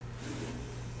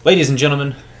Ladies and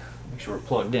gentlemen, make sure we're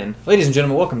plugged in. Ladies and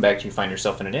gentlemen, welcome back to You Find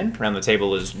Yourself in an Inn. Around the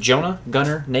table is Jonah,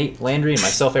 Gunnar, Nate, Landry, and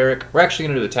myself, Eric. We're actually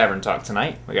going to do the Tavern Talk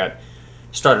tonight. We got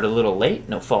started a little late,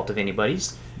 no fault of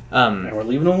anybody's. And we're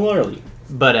leaving a little early.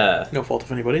 But no fault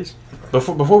of anybody's.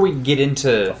 Before we get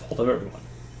into No fault of everyone.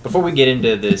 Before we get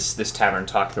into this Tavern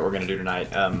Talk that we're going to do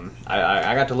tonight,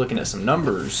 I got to looking at some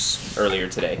numbers earlier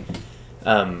today.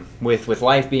 With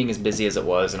life being as busy as it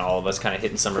was and all of us kind of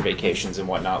hitting summer vacations and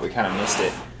whatnot, we kind of missed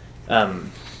it.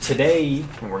 Today,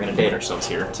 and we're going to date ourselves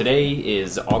here, today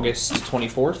is August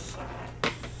 24th,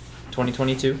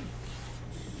 2022.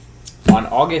 On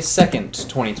August 2nd,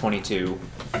 2022,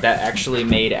 that actually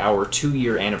made our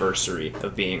 2-year anniversary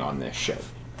of being on this show.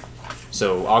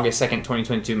 So August 2nd,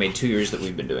 2022 made 2 years that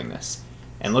we've been doing this.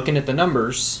 And looking at the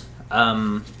numbers,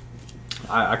 I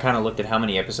kind of looked at how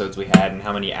many episodes we had and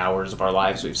how many hours of our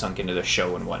lives we've sunk into the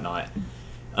show and whatnot.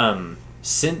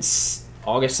 Since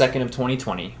August 2nd of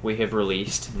 2020, we have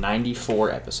released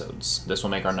 94 episodes. This will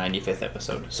make our 95th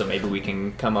episode, so maybe we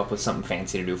can come up with something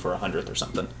fancy to do for 100th or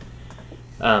something.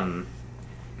 And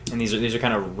these are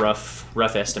kind of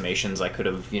rough estimations. I could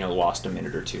have lost a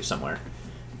minute or two somewhere.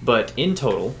 But in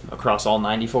total, across all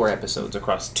 94 episodes,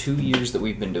 across 2 years that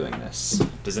we've been doing this,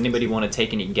 does anybody want to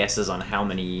take any guesses on how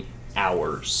many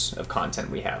hours of content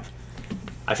we have?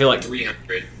 I feel like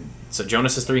 300. So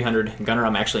Jonas is 300. Gunnar,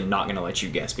 I'm actually not going to let you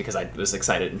guess because I was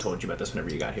excited and told you about this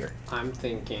whenever you got here. I'm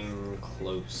thinking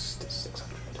close to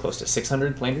 600. Close to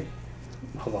 600, Landry?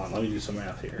 Hold on, let me do some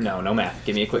math here. No math.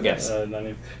 Give me a quick guess.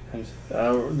 90,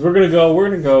 we're gonna go.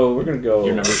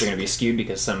 Your numbers are going to be skewed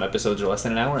because some episodes are less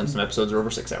than an hour and some episodes are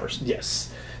over 6 hours.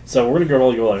 Yes. So we're gonna go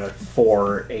like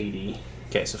 480.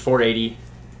 Okay, so 480,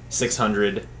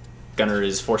 600. Gunnar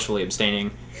is forcefully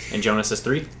abstaining, and Jonas is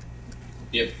 3?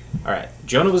 Yep. All right.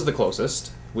 Jonah was the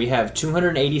closest. We have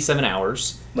 287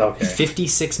 hours, Okay.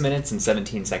 56 minutes, and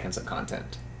 17 seconds of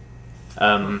content.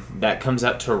 That comes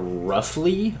out to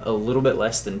roughly a little bit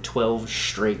less than 12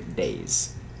 straight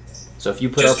days. So if you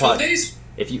put Just our 12 days?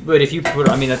 if you put,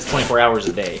 I mean, that's 24 hours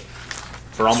a day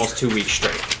for almost 2 weeks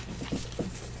straight.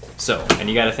 So, and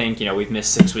you got to think, we've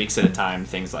missed 6 weeks at a time,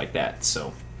 things like that.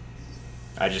 So,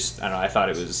 I don't know. I thought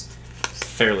it was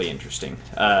fairly interesting.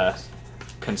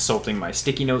 Consulting my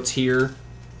sticky notes here,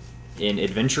 in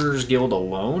Adventurers Guild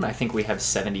alone, I think we have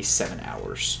 77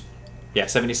 hours. Yeah,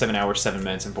 77 hours, 7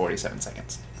 minutes, and 47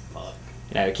 seconds. Fuck.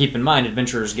 Now, keep in mind,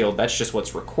 Adventurers Guild, that's just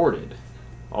what's recorded.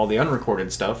 All the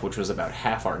unrecorded stuff, which was about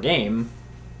half our game,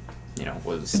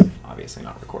 was obviously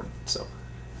not recorded. So,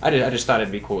 I just thought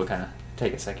it'd be cool to kind of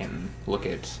take a second and look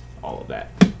at all of that.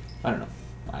 I don't know.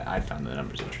 I found the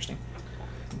numbers interesting.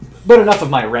 But enough of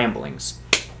my ramblings.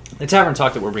 The Tavern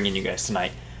Talk that we're bringing you guys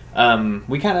tonight.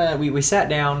 We sat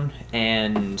down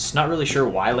and not really sure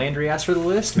why Landry asked for the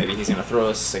list. Maybe he's going to throw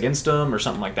us against him or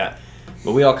something like that.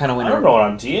 But we all kind of went. I don't know what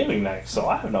I'm DMing next, so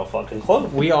I have no fucking clue.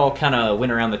 We all kind of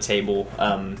went around the table,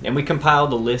 and we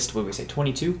compiled a list. What did we say?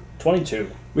 22.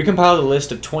 22. We compiled a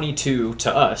list of 22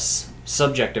 to us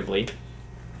subjectively,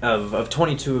 of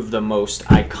 22 of the most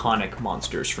iconic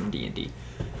monsters from D&D.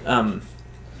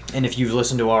 And if you've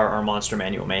listened to our Monster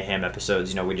Manual Mayhem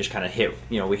episodes, we just kind of hit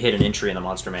an entry in the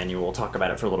Monster Manual, we'll talk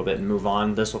about it for a little bit and move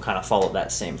on. This will kind of follow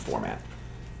that same format.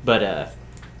 But,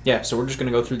 yeah, so we're just going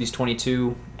to go through these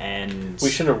 22, and... We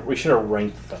should have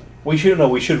ranked them. We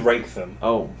should rank them.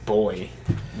 Oh, boy.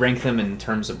 Rank them in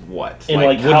terms of what? In,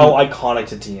 how iconic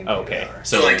to D&D okay. are.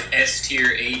 So S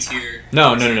tier, A tier?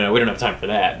 No, we don't have time for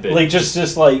that. But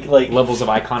just like... levels of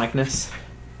iconicness?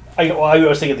 I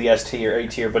was thinking the S tier, A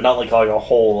tier, but not like a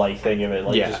whole thing of it.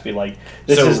 Just be like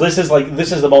this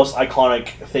is the most iconic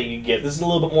thing you get. This is a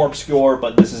little bit more obscure,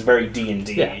 but this is very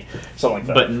D&D. Yeah. Something like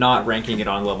that. But not ranking it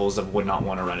on levels of would not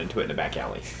want to run into it in a back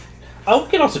alley. Oh, we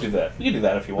can also do that. We can do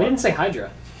that if you want. We didn't say Hydra.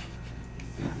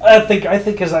 I think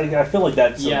because I feel like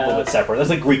that's a little bit separate. That's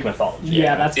like Greek mythology.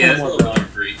 Yeah, that's more broad.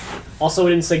 Greek. Also,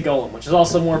 we didn't say Golem, which is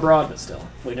also more broad, but still,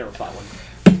 we never fought one.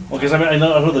 Well, because I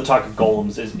know the talk of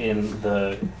golems is in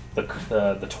the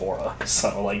Torah,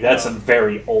 so that's a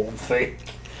very old thing.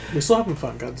 We're still having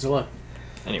fun, Godzilla.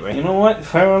 Anyway, you know what?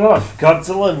 Fair enough.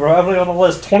 Godzilla, we're having on the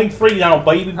list. 23 now,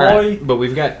 baby boy. Right, but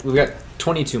we've got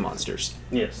 22 monsters.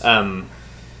 Yes. And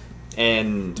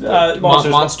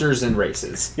monsters and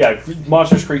races. Yeah,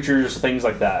 monsters, creatures, things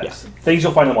like that. Yeah. Things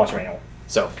you'll find in the Monster Manual.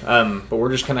 So, but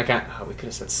we're just kind of we could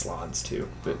have said slots too,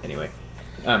 but anyway.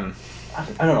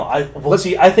 I don't know. I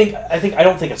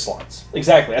don't think of slots.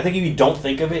 Exactly. I think if you don't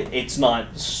think of it, it's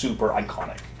not super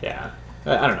iconic. Yeah.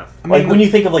 I don't know. When you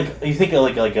think of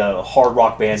a hard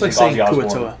rock band, it's like saying Ozzy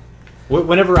Osbourne.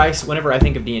 Whenever I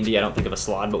think of D&D, I don't think of a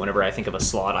slot, but whenever I think of a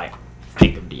slot, I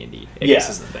think of D&D. I guess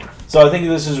is the thing. So I think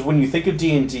this is when you think of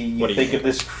D&D, you think of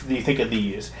this. You think of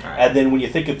these, right. And then when you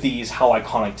think of these, how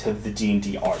iconic to the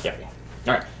D&D are they?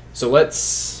 All right. So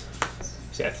let's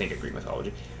see. I think of Greek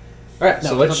mythology. All right. No,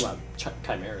 so we're let's talking about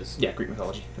chimeras. yeah, Greek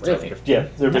mythology. That's Really? what I think of. Yeah,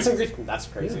 they're That's, big. that's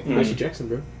crazy. Yeah. Percy Jackson,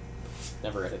 bro.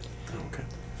 Never read it. Oh,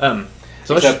 okay.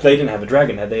 So Except they didn't have a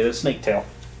dragon head; they had a snake tail.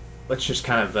 let's just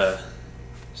kind of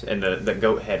and the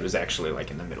goat head was actually like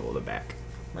in the middle of the back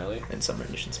Really? in some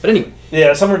editions. But anyway,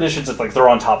 Yeah, some editions it's like they're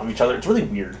on top of each other. It's really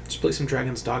weird. Just play some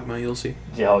Dragon's Dogma, you'll see.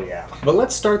 Yeah, oh yeah. but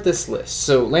let's start this list.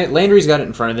 So Landry's got it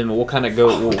in front of him, and we'll kind of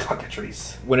go.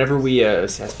 Cockatrice. Whenever we I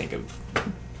think of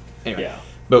anyway. Yeah.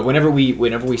 But whenever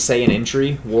we say an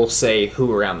entry, we'll say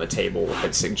who around the table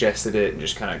had suggested it, and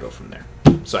just kind of go from there.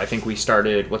 So I think we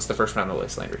started. What's the first one on the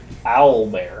list, Landry?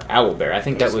 Owlbear. Owlbear. I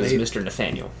think that was Made. Mr.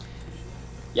 Nathaniel.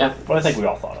 Yeah. But I think we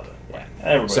all thought of it. Yeah.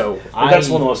 Everybody. So that's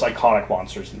one of the most iconic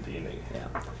monsters in D&D.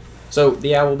 Yeah. So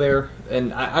the Owlbear,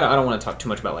 and I don't want to talk too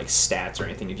much about like stats or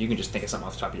anything. If you can just think of something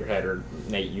off the top of your head, or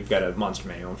Nate, you've got a monster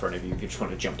manual in front of you. If you just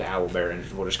want to jump to Owlbear, and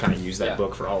we'll just kind of use that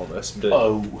book for all of us. But,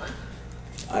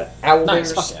 Owlbears.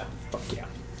 Nice. Fuck yeah. Fuck yeah.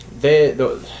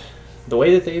 The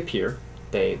way that they appear,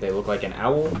 they look like an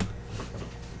owl.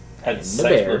 Had And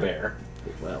sex the with a bear.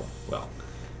 Well,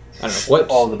 I don't know what.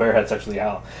 Oh, the bear had sex with the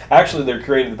owl. Actually, they're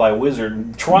created by a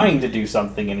wizard trying to do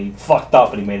something, and he fucked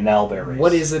up, and he made an owlbear race.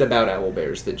 What is it about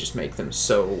owlbears that just make them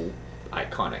so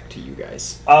iconic to you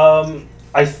guys?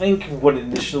 I think what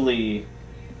initially...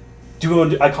 Do we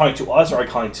want to do iconic to us, or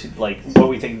iconic to, like, what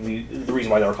we think the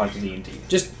reason why they're iconic to D&D?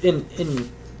 Just in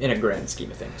a grand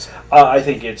scheme of things. I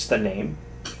think it's the name.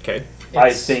 Okay.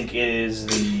 I think it is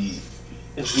the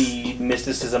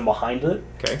mysticism behind it,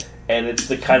 Okay. and it's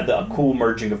the kind of the cool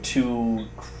merging of two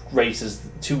races,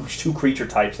 two creature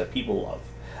types that people love.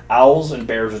 Owls and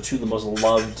bears are two of the most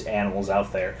loved animals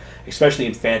out there, especially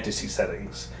in fantasy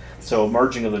settings. So a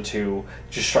merging of the two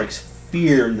just strikes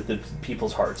fear into the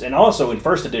people's hearts. And also in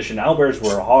first edition, owlbears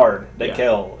were hard. They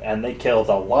kill, and they killed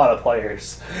a lot of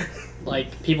players.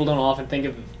 Like, people don't often think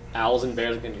of owls and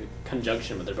bears in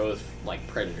conjunction, but they're both, like,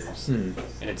 predators. And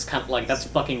it's kind of, like, that's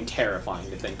fucking terrifying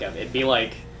to think of. It'd be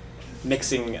like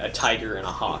mixing a tiger and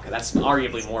a hawk. That's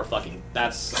arguably more fucking...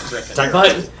 That's a griffin.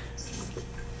 But...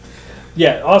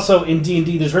 Yeah, also in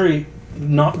D&D, there's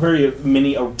not very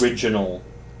many original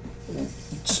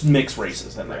mixed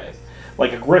races in there. Right.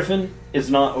 Like, a griffin is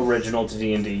not original to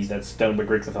D&D. That's done by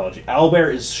Greek mythology.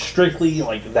 Owlbear is strictly,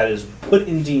 like, that is put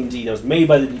in D&D. That was made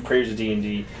by the creators of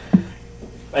D&D.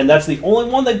 And that's the only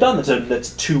one they've done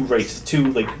that's two races,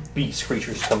 two, like, beast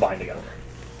creatures combined together.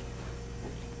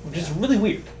 Which is really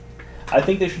weird. I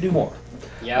think they should do more.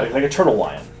 Yeah. Like a turtle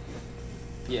lion.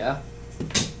 Yeah.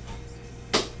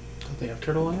 Don't they have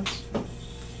turtle lions?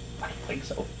 I don't think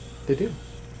so. They do.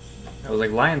 I was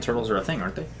like, lion turtles are a thing,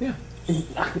 aren't they? Yeah.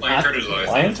 Lion turtles are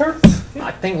Lion turtles?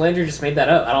 I think Landry just made that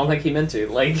up. I don't think he meant to.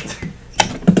 Like...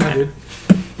 I did.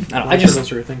 I just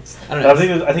Turtles are a thing. I don't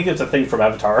know. I think it's a thing from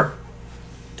Avatar.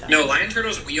 No, lion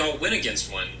turtles, we all went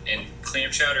against one, and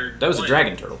Clam Chowder That was won. a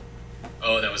dragon turtle.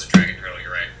 Oh, that was a dragon turtle,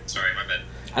 you're right. Sorry, my bad.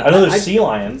 I know there's sea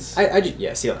lions.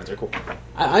 Yeah, sea lions are cool.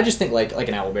 I just think like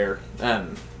an owlbear,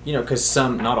 because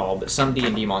some, not all, but some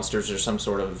D&D monsters are some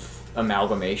sort of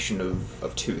amalgamation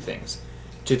of two things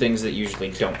that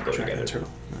usually don't go Dragon together. turtle.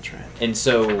 That's right. And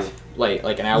so like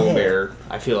an owlbear,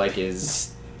 I feel like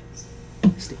is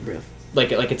Steam breath.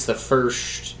 like it's the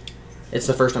first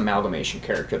amalgamation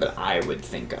character that I would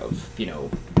think of.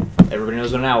 Everybody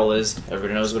knows what an owl is.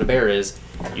 Everybody knows what a bear is.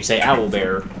 You say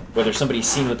owlbear, whether somebody's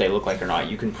seen what they look like or not,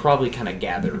 you can probably kind of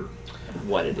gather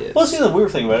what it is. Well, see, the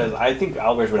weird thing about it is I think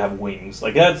owlbears would have wings.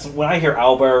 Like, that's when I hear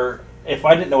owlbear, if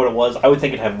I didn't know what it was, I would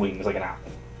think it'd have wings like an owl.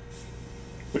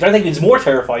 Which I think is more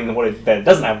terrifying than that it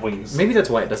doesn't have wings. Maybe that's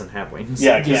why it doesn't have wings.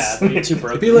 Yeah, Yeah, it'd be too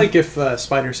broken. It'd be like if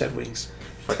spiders had wings.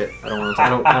 Fuck it. I don't want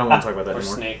to talk about that Or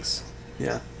anymore. snakes.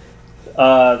 Yeah.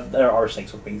 There are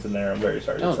snakes with wings in there. I'm very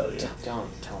sorry to tell you.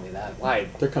 Don't tell me that. Why?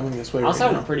 They're coming this way. I was right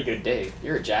having a now. pretty good day.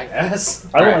 You're a jackass.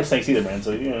 I don't Alright. like snakes either, man.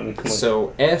 So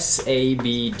So S A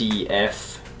B D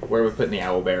F. Where are we putting the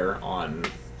owlbear on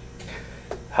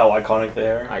how iconic they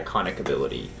are. iconic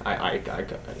ability?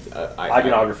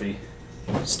 Iconography.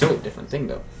 Still a different thing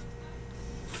though.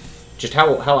 Just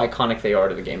how iconic they are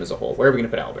to the game as a whole. Where are we going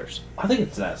to put owlbears? I think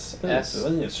it's an S. S. I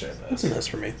think it's straight That's an S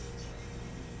for me.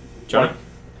 Johnny?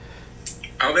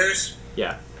 Owlbears?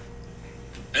 Yeah.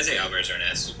 I'd say owlbears are an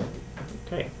S.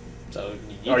 Okay. So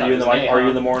Are you in the Are you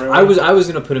in the morning? I was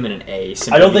going to put him in an A.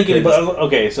 I don't think because- anybody.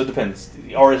 Okay, so it depends.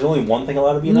 Or is only one thing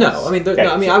allowed to be an S? No, I mean,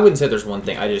 Okay, I wouldn't say there's one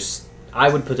thing. I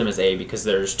would put them as A because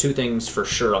there's two things for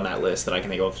sure on that list that I can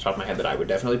think of off the top of my head that I would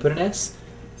definitely put an S.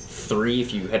 3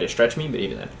 if you had to stretch me, but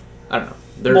even then, I don't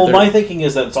know. Well, my thinking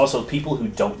is that it's also people who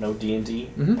don't know D&D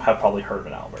have probably heard of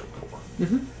an owlbear before.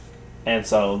 Mm-hmm. And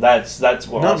so that's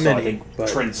what Not also many, I think but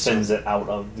transcends it out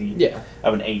of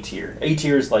of an A tier. A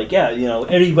tier is like,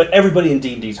 everybody in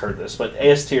D&D's heard this, but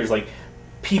S tier is like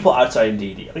people outside of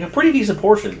D&D. Like a pretty decent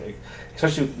portion,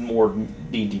 especially with more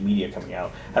D&D media coming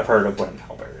out, have heard of what an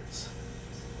owlbear is.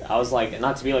 I was like,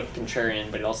 not to be like a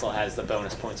contrarian, but it also has the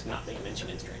bonus points of not being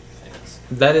mentioned in Stranger Things.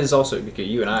 That is also because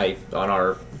you and I, on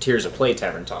our Tiers of Play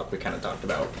Tavern Talk, we kind of talked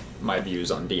about my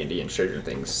views on D&D and Stranger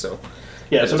Things, so...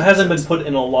 Yeah, so it hasn't been put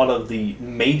in a lot of the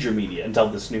major media until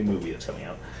this new movie that's coming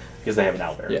out, because they have an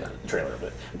owlbear trailer of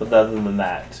it. But other than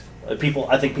that, I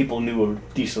think people knew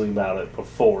decently about it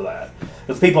before that.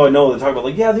 Because people I know, they talk about,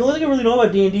 like, the only thing I really know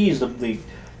about D&D is there's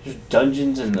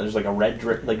dungeons and there's like red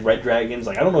dragons.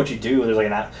 Like, I don't know what you do. There's like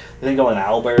they think of an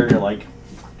owlbear, and you're like,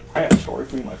 I have a story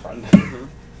for you, my friend.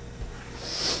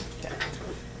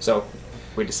 So,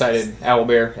 we decided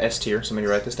owlbear, S tier. Somebody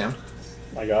write this down.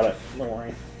 I got it. Don't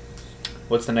worry.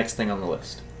 What's the next thing on the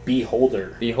list?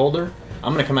 Beholder. Beholder?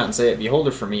 I'm going to come out and say it.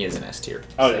 Beholder for me is an S tier.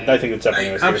 Oh, I think it's definitely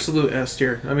an S tier. Absolute S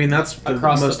tier. I mean, that's the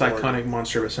most iconic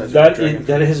monster besides that. Dragon.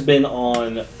 That has been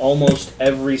on almost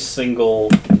every single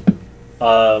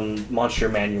monster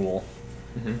manual,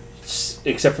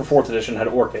 except for 4th edition had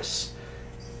Orcus,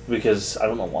 because I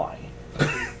don't know why.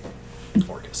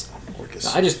 Orcus.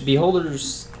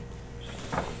 Beholders.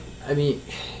 I mean,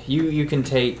 you can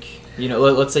take.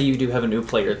 Let's say you do have a new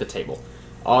player at the table.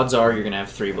 Odds are you're going to have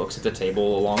 3 books at the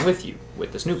table along with you,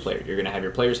 with this new player. You're going to have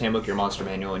your player's handbook, your monster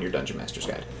manual, and your dungeon master's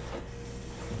guide.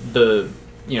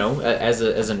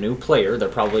 As a new player, they're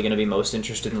probably going to be most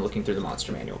interested in looking through the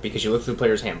monster manual, because you look through the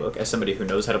player's handbook, as somebody who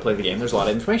knows how to play the game, there's a lot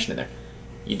of information in there.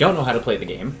 You don't know how to play the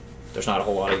game, there's not a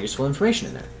whole lot of useful information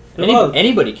in there.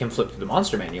 Anybody can flip through the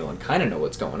monster manual and kind of know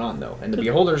what's going on, though. And the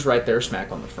Beholder's right there, smack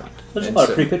on the front. There's a lot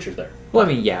of pretty pictures there. Well, I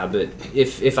mean, yeah, but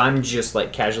if I'm just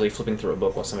like casually flipping through a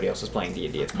book while somebody else is playing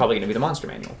D&D, it's probably going to be the monster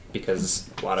manual, because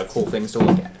a lot of cool things to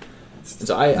look at. And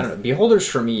so I don't know. Beholders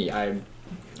for me,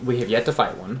 we have yet to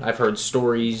fight one. I've heard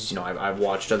stories. I've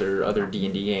watched other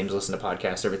D&D games, listened to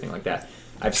podcasts, everything like that.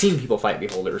 I've seen people fight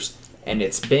Beholders, and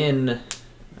it's been,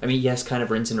 I mean, yes, kind of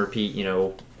rinse and repeat.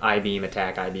 I-beam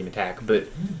attack, but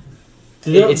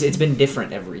it's been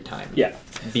different every time. Yeah,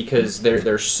 because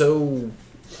they're so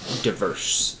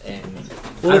diverse. And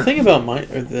the thing about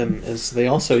them is they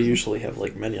also usually have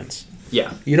like minions.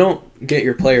 Yeah, you don't get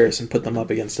your players and put them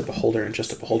up against a beholder and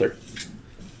just a beholder.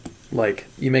 Like,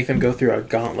 you make them go through a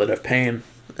gauntlet of pain,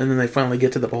 and then they finally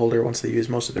get to the beholder once they use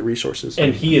most of the resources.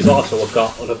 And he is also a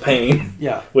gauntlet of pain.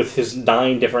 Yeah, with his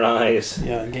 9 different eyes.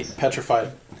 Yeah, and get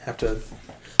petrified. Have to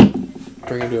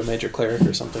bring him to a major cleric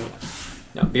or something.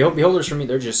 No, beholders for me,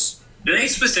 they're just... Do they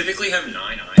specifically have 9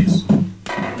 eyes?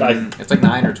 It's like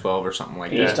 9 or 12 or something like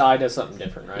that. Each eye does something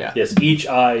different, right? Yeah. Yes, each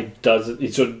eye does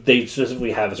it. So they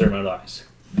specifically have a certain amount of eyes.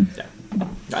 Yeah.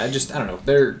 I don't know.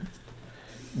 They're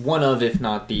one of, if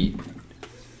not the...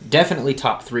 Definitely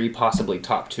top 3, possibly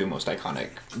top 2 most iconic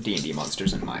D&D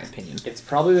monsters, in my opinion. It's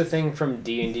probably the thing from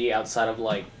D&D outside of,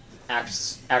 like,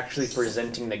 actually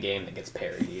presenting the game that gets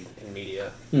parodied in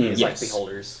media. It's like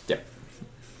Beholders. Yep.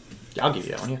 Yeah, I'll give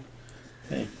you that one, yeah.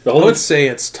 Okay. I would say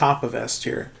it's top of S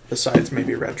tier, besides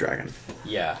maybe Red Dragon.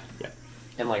 Yeah.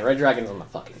 And, like, Red Dragon's on the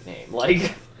fucking name. Like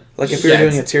if we were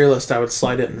doing a tier list, I would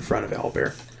slide it in front of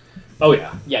owlbear. Oh,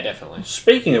 yeah. Yeah, definitely.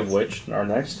 Speaking of which, our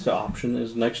next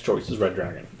choice is Red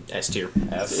Dragon. S tier.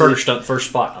 First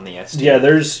spot on the S tier. Yeah,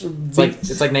 there's...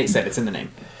 It's like Nate said, it's in the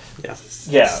name. Yeah.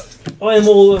 Yeah.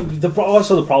 Well, and the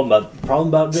problem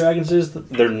about dragons is that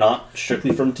they're not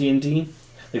strictly from D&D.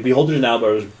 Like, Beholders and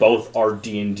Owlbears both are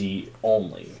D&D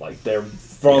only. Like, they're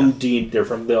from they're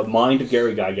from the mind of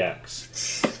Gary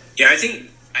Gygax. Yeah, I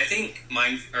think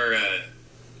mine are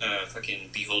fucking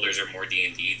Beholders are more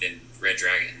D&D than Red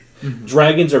Dragon. Mm-hmm.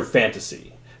 Dragons are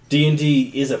fantasy.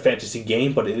 D&D is a fantasy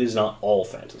game, but it is not all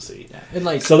fantasy.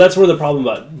 Yeah. And so that's where the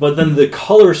problem but then the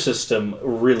color system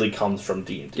really comes from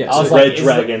D&D. Yeah, I was like,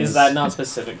 is that not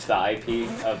specific to the IP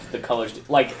of the colors?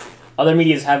 Like, other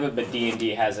medias have it, but D&D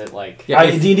has it, like... Yeah,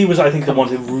 D&D was, I think, the one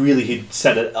who really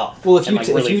set it up. Well, if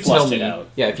you tell me... out.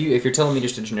 Yeah, if you're telling me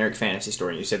just a generic fantasy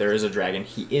story, and you say there is a dragon,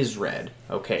 he is red,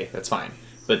 okay, that's fine.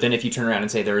 But then if you turn around and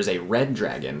say there is a red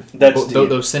dragon,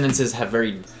 those sentences have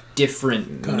very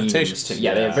different connotations. They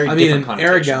have very different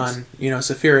connotations. In Aragon,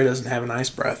 Saphira doesn't have an ice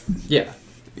breath. Yeah.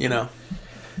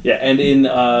 Yeah, and in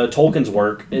Tolkien's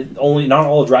work, not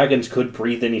all dragons could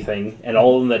breathe anything, and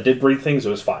all of them that did breathe things, it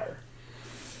was fire.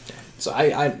 So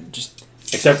I just...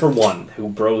 Except for one who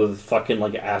bro fucking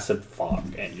like acid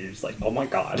fog, and you're just like, oh my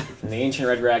god. And the ancient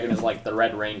red dragon is like the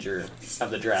Red Ranger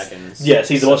of the dragons. Yes,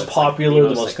 he's the most popular,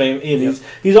 the most famous. And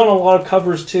he's on a lot of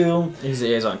covers too.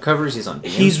 He's on covers. He's on.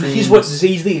 He's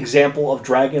the example of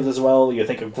dragons as well. You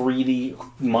think of greedy,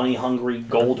 money hungry,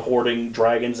 gold hoarding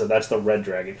dragons, and that's the red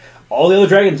dragon. All the other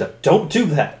dragons don't do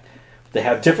that. They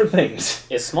have different things.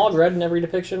 Is Smog red in every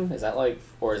depiction? Is that like,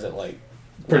 or is it like?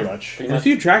 Pretty much. And a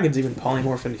few dragons even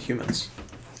polymorph into humans.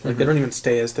 Like, they don't even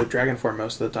stay as their dragon form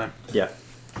most of the time. Yeah.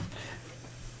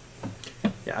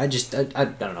 Yeah, I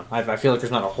don't know. I feel like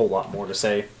there's not a whole lot more to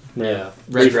say. Yeah.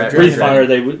 Breathe fire,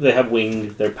 they have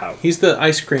wing, they're powerful. He's the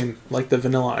ice cream, like the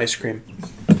vanilla ice cream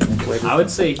flavor. I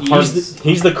would say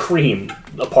he's the cream,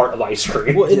 a part of ice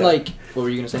cream. Well, like, what were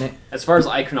you going to say, Nate? As far as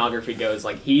iconography goes,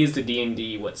 like, he is to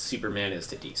D&D what Superman is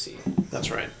to DC. That's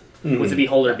right. Mm-hmm. With the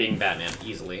Beholder being Batman,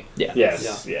 easily. Yeah.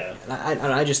 Yes. Yeah. And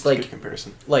I just like... Good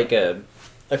comparison. Like, a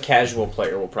casual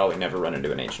player will probably never run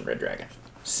into an Ancient Red Dragon.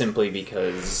 Simply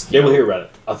because... They will hear about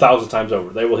it 1,000 times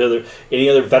over. They will hear any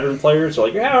other veteran players are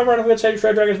like, yeah, I've run up against Ancient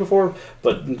Red Dragons before,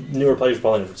 but newer players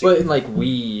probably never seen it. But, like,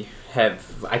 we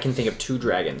have... I can think of 2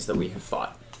 dragons that we have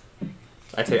fought.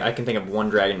 I can think of one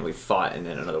dragon we fought and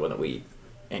then another one that we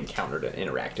encountered and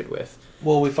interacted with.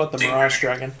 Well, we fought the Mirage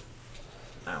Dragon.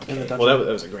 Okay. In the dungeon. Well,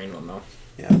 that was a green one, though.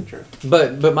 Yeah, sure.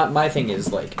 But my thing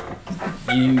is, like,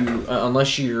 you...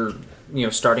 unless you're...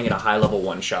 starting at a high-level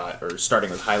one-shot or starting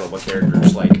with high-level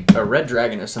characters, like, a red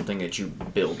dragon is something that you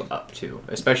build up to,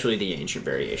 especially the ancient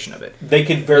variation of it. They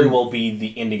could very well be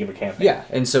the ending of a campaign. Yeah,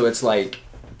 and so it's like,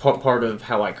 part of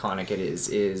how iconic it is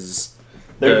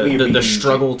the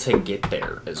struggle to get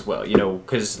there as well,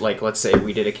 because, like, let's say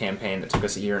we did a campaign that took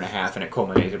us a year and a half and it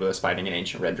culminated with us fighting an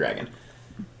ancient red dragon.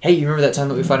 Hey, you remember that time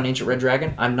that we fought an ancient red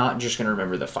dragon? I'm not just going to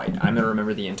remember the fight. I'm going to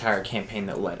remember the entire campaign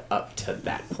that led up to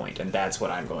that point, and that's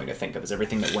what I'm going to think of, is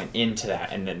everything that went into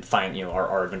that, and then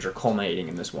our adventure culminating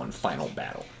in this one final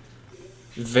battle.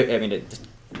 I mean,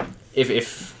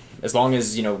 if as long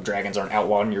as, dragons aren't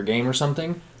outlawed in your game or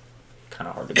something, kind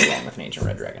of hard to go wrong with an ancient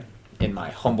red dragon, in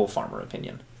my humble farmer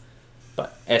opinion.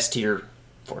 But S tier,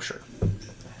 for sure,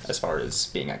 as far as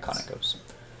being iconic goes.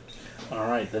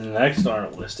 Alright, the next on our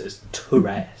list is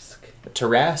Tarask.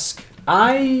 Tarask,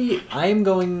 I'm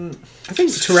going... I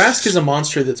think Tarask is a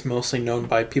monster that's mostly known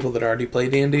by people that already play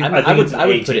D&D. I would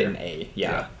put it in A,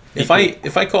 yeah. If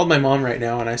I called my mom right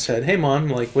now and I said, hey mom,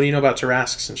 like, what do you know about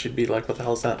Tarasks? And she'd be like, what the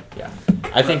hell is that? Yeah.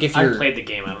 I think if you're... I've played the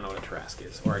game, I don't know what a Tarask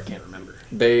is, or I can't remember.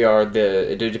 They are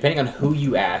depending on who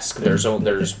you ask, there's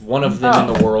one of them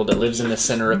in the world that lives in the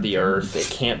center of the earth, it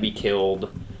can't be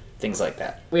killed, things like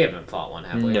that. We haven't fought one,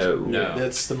 have we? No.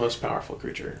 That's the most powerful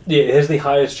creature. Yeah, it has the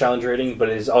highest challenge rating, but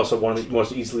it is also one of the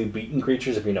most easily beaten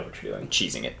creatures if you know what you're doing.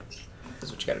 Cheesing it.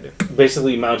 That's what you gotta do.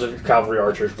 Basically, mounted cavalry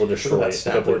archers will destroy it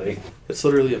completely. It's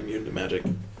literally immune to magic.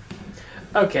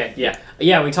 Okay, yeah.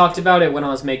 Yeah, we talked about it when I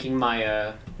was making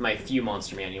my my few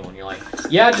monster manual, and you're like,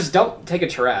 yeah, just don't take a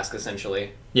Tarask,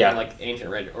 essentially. Yeah. Or like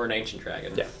ancient red or an ancient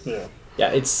dragon. Yeah.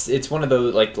 Yeah, it's one of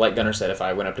those, like Gunnar said, if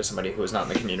I went up to somebody who was not in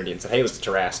the community and said, hey, what's a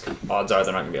Tarask? Odds are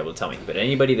they're not going to be able to tell me. But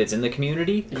anybody that's in the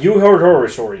community... You heard horror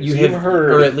stories. You have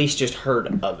heard... Or at least just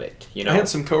heard of it, I had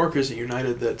some coworkers at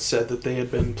United that said that they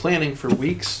had been planning for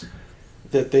weeks,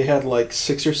 that they had like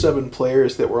 6 or 7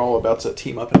 players that were all about to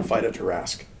team up and fight a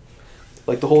Tarask.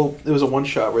 Like it was a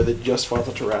one-shot where they just fought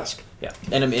the Tarask. Yeah,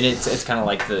 and I mean it's kind of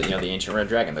like the the ancient red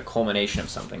dragon, the culmination of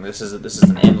something. This is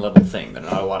an end level thing that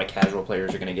not a lot of casual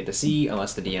players are going to get to see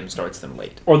unless the DM starts them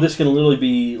late. Or this can literally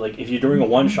be like if you're doing a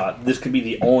one shot, this could be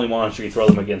the only monster you throw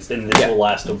them against, and this will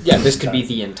last. This could be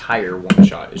the entire one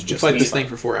shot. Is just fight this thing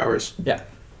for 4 hours. Yeah.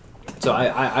 So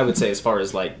I would say as far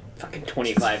as like fucking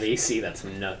 25 AC, that's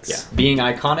nuts. Yeah, being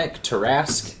iconic,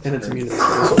 Tarask, and it's immune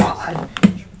to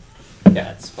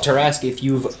yeah, Tarask, if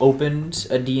you've opened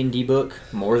a D&D book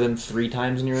more than 3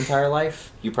 times in your entire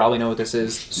life, you probably know what this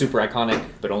is. Super iconic,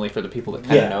 but only for the people that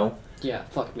kind of know. Yeah,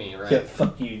 fuck me, right? Yeah,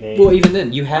 fuck you, Nate. Well, even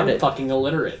then, you had I'm fucking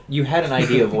illiterate. You had an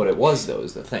idea of what it was, though,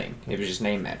 is the thing. It was just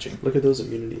name matching. Look at those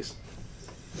immunities.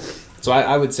 So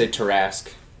I would say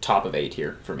Tarask, top of A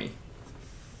tier for me.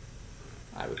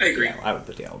 I agree. Yeah, I would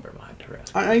put the owlbear behind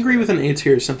Tarask. I agree with an A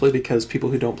tier simply because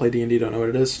people who don't play D&D don't know what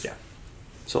it is. Yeah.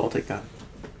 So I'll take that.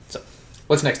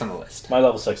 What's next on the list? My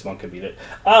level 6 monk could beat it.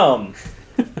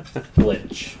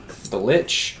 Lich. The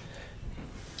Lich.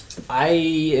 I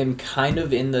am kind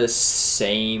of in the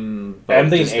same boat I'm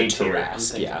thinking as A the tier.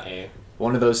 Tarask. Yeah. A.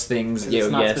 One of those things, it's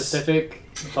not specific,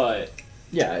 but...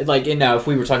 Yeah, like, and now if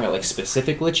we were talking about, like,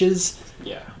 specific Liches...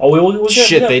 Yeah. Oh, we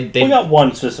got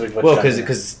one specific Lich. Well,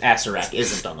 because Acererak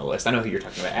isn't on the list. I know who you're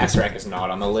talking about. Acererak is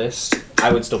not on the list.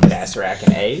 I would still put Acererak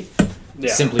in A.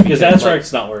 Yeah, simply because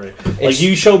Azraq's not worried. Like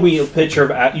you showed me a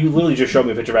picture of, you literally just showed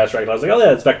me a picture of Azraq, and I was like, oh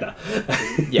yeah, it's Vecna.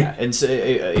 Yeah, and so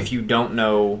if you don't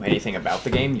know anything about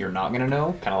the game, you're not going to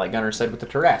know, kind of like Gunnar said with the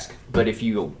Tarrasque. But if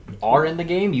you are in the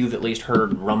game, you've at least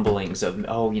heard rumblings of,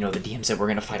 oh, the DM said we're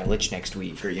going to fight a Lich next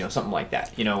week, or, something like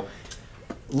that.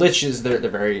 Liches, they're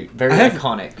very, very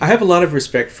iconic. I have a lot of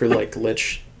respect for,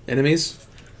 Lich enemies,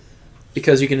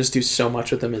 because you can just do so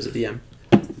much with them as a DM.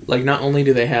 Like, not only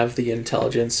do they have the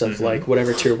intelligence of,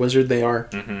 whatever tier wizard they are,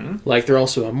 they're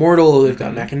also immortal, they've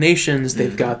got machinations,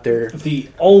 they've got their... The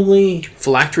only...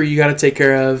 phylactery you gotta take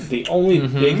care of. The only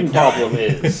big problem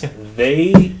is,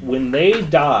 when they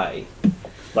die,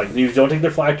 you don't take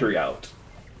their phylactery out,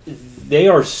 they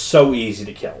are so easy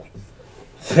to kill.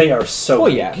 They are so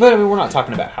weak. Yeah, but we're not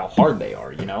talking about how hard they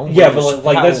are, Yeah, but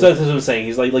that's what I'm saying.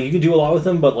 He's like you can do a lot with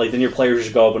them, but then your players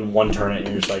just go up in one turn and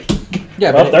you're just like,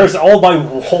 yeah, well, there's a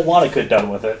whole lot I could have done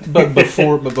with it. But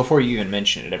before you even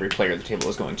mention it, every player at the table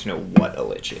is going to know what a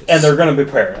Lich is, and they're going to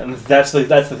prepare. And that's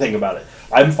the thing about it.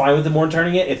 I'm fine with them one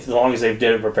turning it as long as they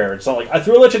did it prepared. It's not like I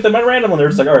threw a Lich at them at random, and they're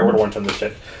just like, all right, we're going to one turn this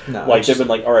shit. No, they've been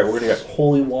like, all right, we're going to get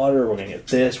holy water, we're going to get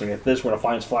this, we're going to get this, we're going to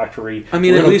find phylactery. I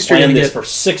mean, we're at least you're going to get for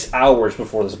 6 hours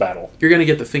before this battle. You're going to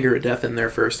get the finger of death in there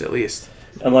first, at least.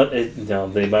 And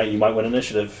you might win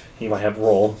initiative. You might have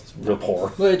roll. It's real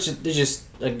poor. Well, it's just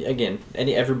again,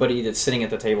 everybody that's sitting at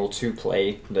the table to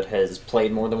play that has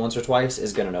played more than once or twice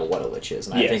is going to know what a Lich is,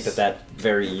 and I think that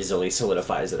very easily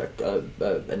solidifies it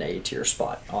an A tier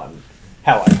spot on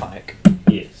how iconic.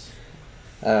 Yes.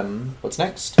 What's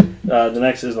next? The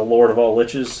next is the Lord of all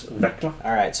Liches, Vecna.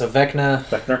 All right, so Vecna.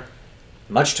 Vecna.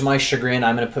 Much to my chagrin,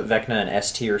 I'm going to put Vecna in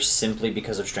S tier simply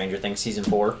because of Stranger Things Season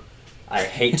 4. I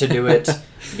hate to do it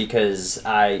because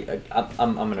I'm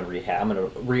going to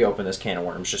reopen this can of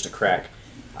worms just a crack.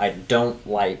 I don't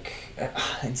like,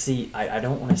 and see, I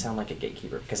don't want to sound like a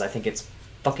gatekeeper because I think it's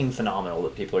fucking phenomenal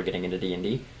that people are getting into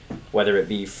D&D, whether it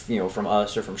be from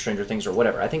us or from Stranger Things or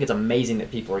whatever. I think it's amazing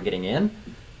that people are getting in.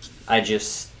 I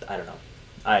don't know.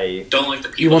 I don't like the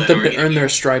people. You want them to earn their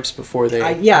stripes before they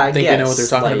I think they know what they're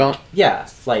talking about. Yeah,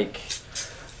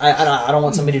 I don't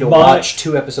want somebody to watch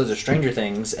 2 episodes of Stranger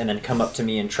Things and then come up to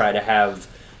me and try to have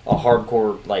a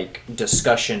hardcore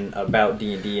discussion about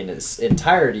D&D in its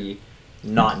entirety,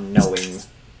 not knowing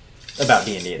about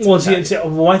D&D. Well, see,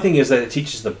 my thing is that it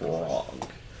teaches them wrong.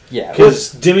 Yeah,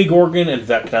 because Demigorgon and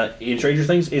Vecna in Stranger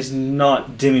Things is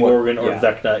not Demigorgon or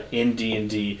Vecna in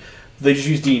D&D. They just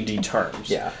use D&D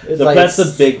terms. Yeah, that's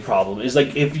the big problem. Is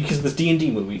because this D&D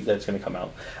movie that's going to come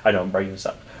out. I know I'm breaking this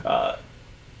up.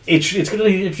 It's going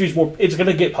to introduce more. It's going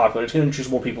to get popular. It's going to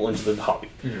introduce more people into the hobby,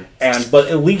 but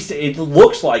at least it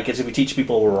looks like it's if we teach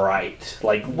people right.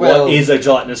 What is a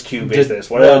gelatinous cube? Is this?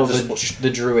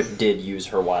 The druid did use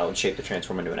her wild shape to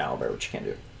transform into an owlbear, which you can't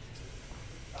do.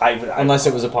 Unless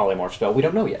it was a polymorph spell, we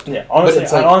don't know yet. Yeah,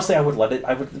 honestly, I would let it.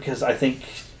 I would because I think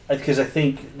there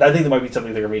might be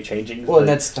something they're going to be changing. Well, and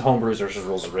that's the homebrews versus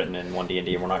rules written in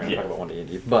 1D&D, and we're not going to talk about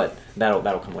 1D&D, but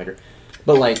that'll come later.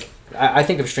 But I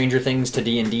think of Stranger Things to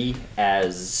D&D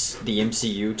as the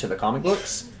MCU to the comic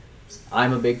books.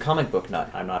 I'm a big comic book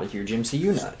nut. I'm not a huge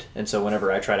MCU nut. And so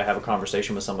whenever I try to have a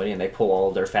conversation with somebody and they pull all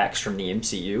of their facts from the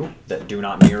MCU that do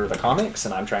not mirror the comics,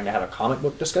 and I'm trying to have a comic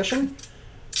book discussion,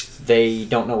 they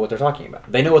don't know what they're talking about.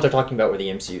 They know what they're talking about where the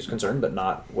MCU is concerned, but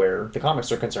not where the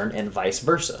comics are concerned, and vice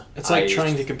versa. It's like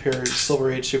trying to compare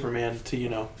Silver Age Superman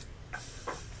to,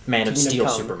 Man of Steel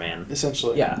Superman.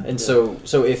 Essentially. Yeah, and so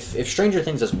if Stranger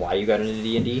Things is why you got into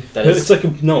D&D, that is... It's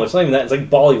it's not even that. It's like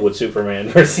Bollywood Superman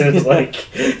versus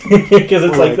because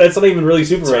it's that's not even really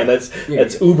Superman. That's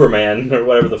Uberman or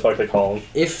whatever the fuck they call him.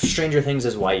 If Stranger Things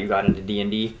is why you got into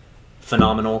D&D,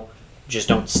 phenomenal. Just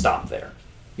don't stop there.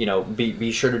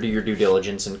 Be sure to do your due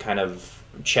diligence and kind of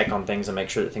check on things and make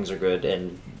sure that things are good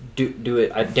and do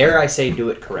it. Dare I say, do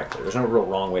it correctly. There's no real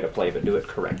wrong way to play, but do it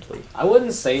correctly. I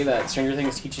wouldn't say that Stranger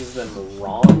Things teaches them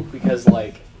wrong because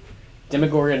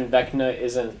Demogorgon and Vecna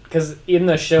isn't because in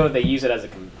the show they use it as a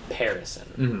comparison.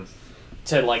 Mm-hmm.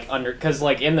 Because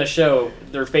in the show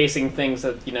they're facing things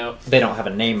that they don't have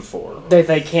a name for,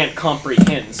 they can't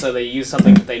comprehend, so they use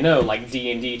something that they know like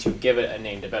D&D to give it a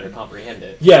name to better comprehend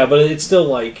it. Yeah, but it's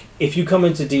still if you come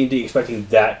into D&D expecting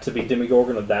that to be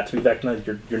Demogorgon or that to be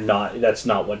Vecna, you're not. That's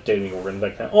not what Demogorgon and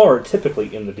Vecna are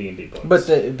typically in the D&D books.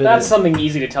 But that's something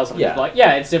easy to tell somebody.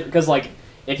 It's different because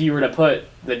if you were to put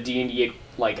the D&D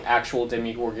actual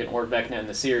Demogorgon or Vecna in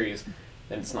the series,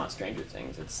 then it's not Stranger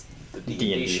Things. It's the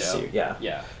D&D show.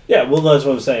 Yeah. Well, that's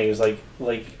what I'm saying. Is it's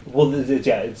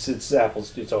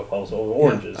apples. It's apples over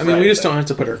oranges. I mean, we just don't have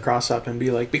to put our cross up and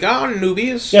be like, "Be gone,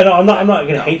 newbies." Yeah, no, I'm not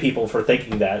going to hate people for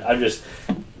thinking that. I'm just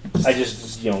I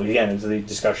just, again, it's the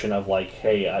discussion of like,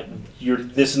 hey,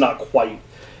 this is not quite.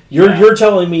 You're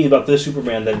telling me about this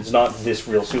Superman that it's not this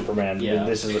real Superman. Yeah.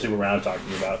 This is the Superman I'm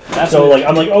talking about. That's so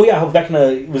I'm like, oh yeah, how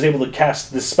Vecna was able to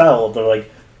cast this spell. They're like,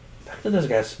 Vecna doesn't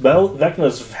cast spell.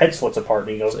 Vecna's head splits apart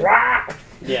and he goes, rah!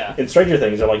 Yeah. In Stranger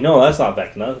Things, I'm like, no, that's not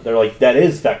Vecna. They're like, that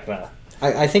is Vecna.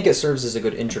 I think it serves as a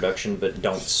good introduction, but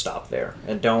don't stop there.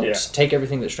 And don't take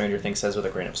everything that Stranger Things says with a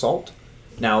grain of salt.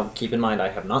 Now, keep in mind, I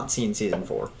have not seen Season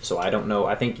 4, so I don't know.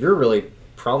 I think you're really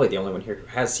probably the only one here who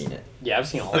has seen it. Yeah, I've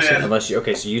seen all of it. Unless so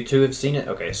you two have seen it?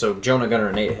 Okay, so Jonah, Gunnar,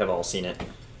 and Nate have all seen it.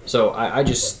 So I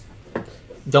just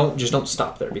don't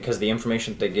stop there, because the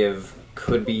information that they give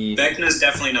could be... Vecna's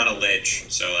definitely not a lich,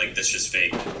 so, that's just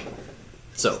fake.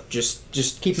 So,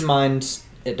 just keep in mind,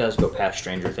 it does go past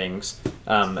Stranger Things.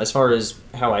 As far as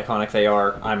how iconic they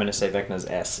are, I'm going to say Vecna's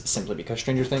S, simply because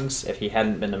Stranger Things. If he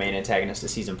hadn't been the main antagonist of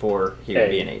Season 4, he would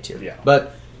be an A tier. Yeah.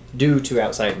 But due to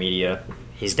outside media,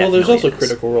 he's definitely Well, there's also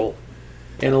Critical Role.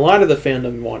 And a lot of the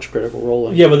fandom watch Critical Role.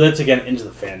 And Yeah, but that's, again, into the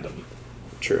fandom.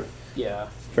 True. Yeah.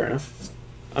 Fair enough.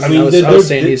 I mean, I was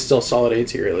saying he's still solid A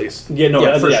tier at least. Yeah, no,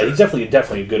 Yeah, for sure. he's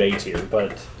definitely a good A tier,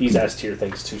 but he's S tier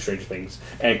thanks to Stranger Things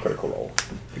and Critical Role.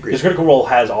 Agreed. Because Critical Role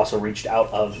has also reached out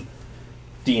of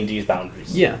D&D's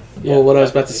boundaries. Yeah. Well, what I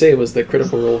was about to say was that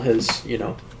Critical Role has,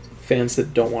 fans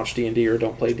that don't watch D&D or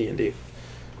don't play D&D.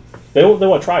 They want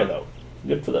to try, though.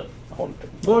 Good for them.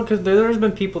 Well, because there's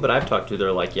been people that I've talked to,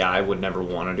 they're like, yeah, I would never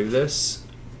want to do this,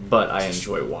 but I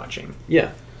enjoy watching.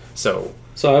 Yeah. So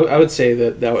I would say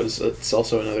it's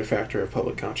also another factor of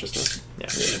public consciousness.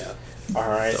 yeah. All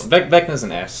right. So Vecna's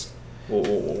an S.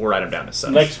 We'll write him down as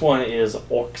such. Next one is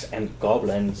Orcs and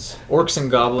Goblins. Orcs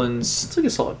and Goblins. It's like a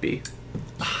solid B.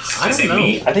 I don't know.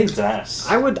 I think it's an S.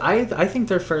 I think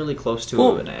they're fairly close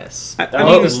to an S. I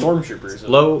mean, the Stormtroopers.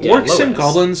 Orcs and S.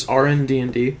 Goblins are in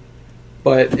D&D,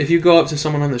 but if you go up to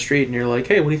someone on the street and you're like,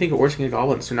 hey, what do you think of Orcs and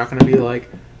Goblins? They're not going to be like,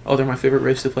 oh, they're my favorite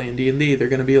race to play in D&D. They're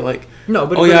going to be like, no,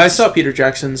 but I saw Peter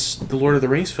Jackson's The Lord of the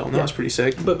Rings film. That was pretty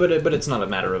sick. But it's not a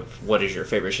matter of what is your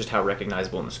favorite. It's just how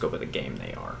recognizable in the scope of the game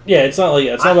they are. Yeah, it's not like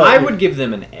I would give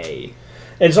them an A.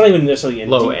 And it's not even necessarily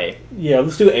low A. Yeah,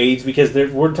 let's do A's because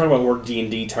we're talking about more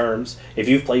D&D terms. If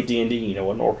you've played D&D, you know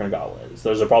what an Orc and a Goblin is.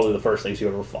 Those are probably the first things you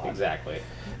ever fought. Exactly.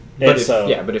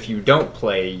 But if you don't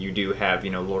play, you do have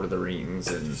Lord of the Rings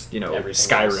and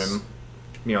Skyrim. Else.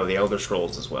 The Elder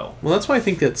Scrolls as well. Well, that's why I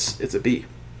think it's a B.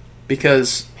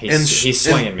 Because he's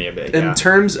swinging me a bit. In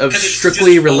terms of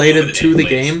strictly related to the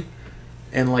game,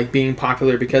 and being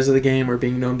popular because of the game or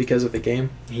being known because of the game,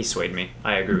 he swayed me.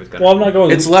 I agree with Gunnar. Well, I'm not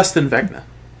going. It's less than Vecna.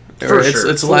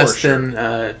 It's less than.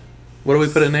 What do we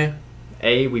put in A?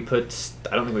 A. We put.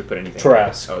 I don't think we put anything.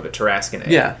 Tarrasque. Oh, the Tarrasque in A.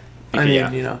 Yeah, I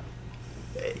mean,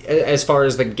 As far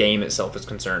as the game itself is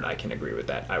concerned, I can agree with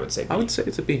that. I would say B. I would say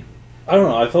it's a B. I don't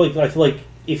know. I feel like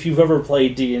if you've ever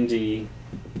played D&D,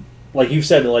 like you've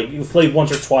said, you've played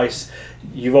once or twice,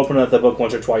 you've opened up the book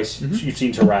once or twice, you've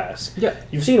seen Tarrasque. Yeah.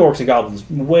 You've seen Orcs and Goblins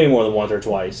way more than once or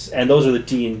twice, and those are the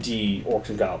D&D Orcs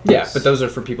and Goblins. Yeah, but those are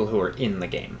for people who are in the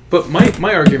game. But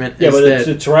my argument is that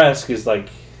that Tarrasque is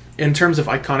in terms of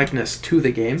iconicness to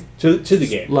the game, to the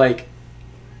game,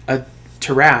 a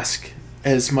Tarrasque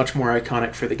is much more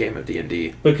iconic for the game of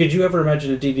D&D. But could you ever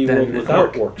imagine a D&D Than world an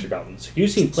without orc. Orcs and Goblins?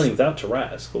 You've seen plenty without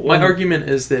Tarrasque. My argument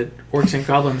is that Orcs and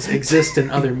Goblins exist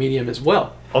in other medium as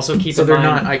well. Also, So they're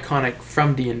not iconic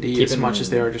from D&D Keep as in- much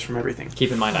as they are just from everything.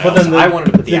 Keep in mind, But then I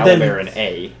wanted to put the then- owlbear in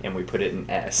A, and we put it in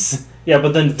S. Yeah,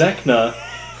 but then Vecna,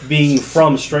 being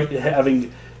from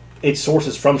having its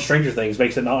sources from Stranger Things,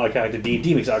 makes it not iconic to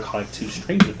D&D, makes it iconic to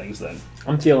Stranger Things. Then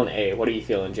I'm feeling A. What are you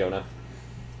feeling, Jonah?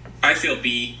 I feel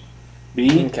B.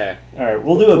 B. Okay. All right,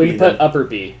 we'll do a We B. put then. upper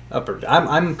B. Upper.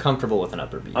 I'm comfortable with an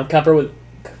upper B. I'm comfortable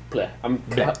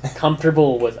with.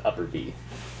 Comfortable with upper B.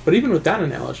 But even with that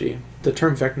analogy, the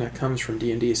term Vecna comes from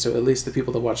D&D, so at least the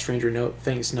people that watch Stranger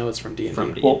Things know it's from D&D.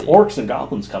 From D&D. Well, Orcs and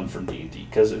Goblins come from D&D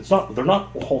because they're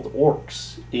not called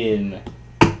orcs in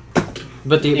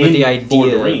But the Lord idea, of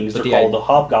the Rings. They're called the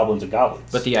Hobgoblins and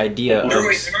Goblins. but the idea They're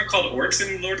of not called orcs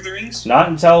in Lord of the Rings? Not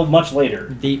until much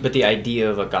later. the idea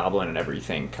of a goblin and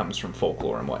everything comes from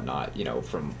folklore and whatnot,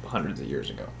 from hundreds of years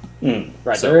ago.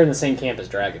 Right, So- they're in the same camp as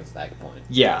dragons at that point.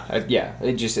 Yeah, yeah.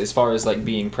 It just as far as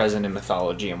being present in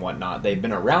mythology and whatnot, they've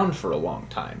been around for a long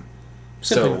time.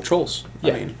 Same thing with trolls.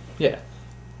 Yeah, I mean, yeah.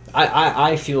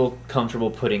 I feel comfortable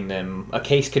putting them. A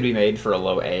case could be made for a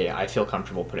low A. I feel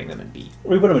comfortable putting them in B.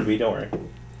 We put them in B. Don't worry.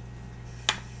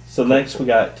 So next we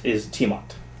got is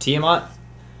Tiamat. Tiamat,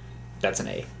 that's an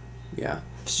A. yeah.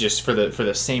 It's just for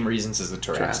the same reasons as the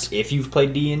Tarrasque. Tarrasque. If you've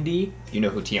played D&D, you know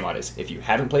who Tiamat is. If you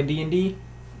haven't played D&D,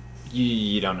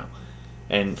 you don't know.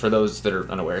 And for those that are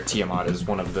unaware, Tiamat is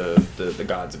one of the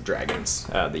gods of dragons,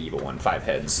 the evil one, 5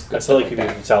 heads. I feel like if you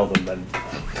can tell them, then...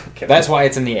 That's why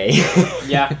it's in the A.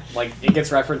 Yeah, like, it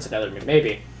gets referenced in other...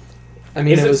 Maybe. I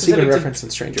mean, Is it it was even specific to- referenced in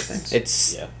Stranger Things.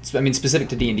 It's, I mean, specific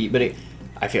to D&D, but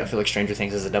I feel like Stranger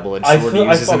Things is a double-edged I sword feel, to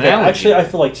use as an analogy. actually, I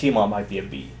feel like Tiamat might be a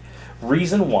B.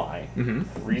 Reason why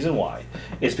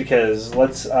is because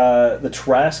the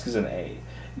Tarrasque is an A.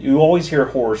 You always hear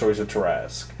horror stories of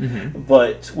Tarrasque,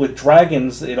 but with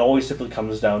dragons, it always typically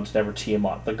comes down to never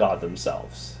Tiamat, the god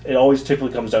themselves. It always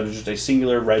typically comes down to just a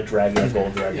singular red dragon, a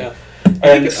gold dragon. Yeah.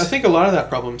 And I think a lot of that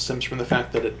problem stems from the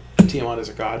fact that Tiamat is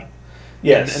a god.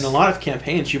 yes, And in a lot of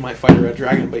campaigns, you might fight a red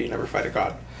dragon, but you never fight a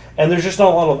god. and there's just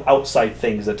not a lot of outside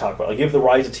things that talk about. Like you have the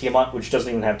Rise of Tiamat, which doesn't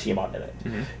even have Tiamat in it.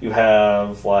 You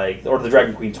have or the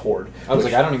Dragon Queen's Horde. I was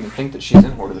like, I don't even think that she's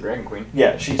in Horde of the Dragon Queen.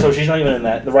 Yeah, she's not even in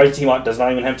that. The Rise of Tiamat does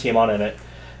not even have Tiamat in it.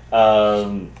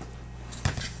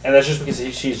 And that's just because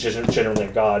she's just generally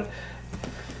a god.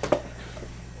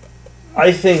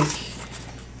 I think...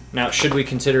 Now, should we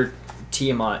consider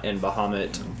Tiamat and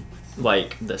Bahamut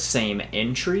like the same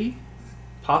entry?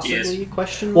 Possibly? Yes.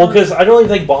 Question Well, mark? because I don't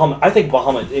even think Bahamut... I think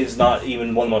Bahamut is not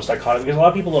even one of the most iconic, because a lot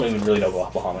of people don't even really know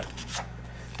about Bahamut.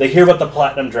 They hear about the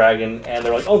Platinum Dragon, and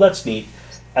they're like, oh, that's neat.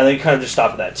 And they kind of just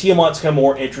stop at that. Tiamat's kind of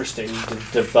more interesting to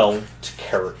developed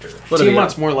character.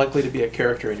 Tiamat's more likely to be a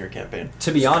character in your campaign.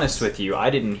 To be honest with you, I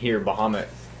didn't hear Bahamut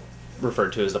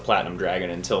referred to as the Platinum Dragon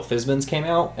until Fizban's came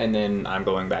out, and then I'm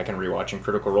going back and rewatching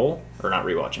Critical Role, or not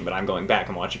rewatching, but I'm going back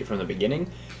and watching it from the beginning,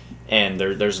 and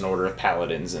there's an order of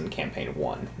paladins in Campaign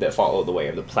 1 that follow the way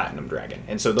of the Platinum Dragon,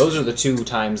 and so those are the two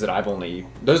times that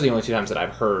those are the only two times that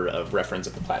I've heard of reference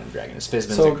of the Platinum Dragon, is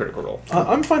Fizban's and Critical Role.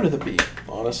 I'm fine with a B,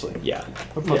 honestly. Yeah.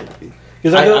 I'm fine with a B.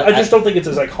 Because I just don't think it's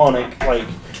as iconic. Like,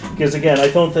 because again, I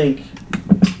don't think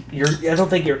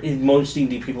most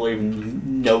D&D people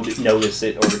even notice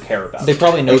it or care about They it.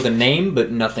 probably know the name, but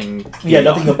nothing... Yeah,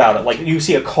 nothing about it. Like, you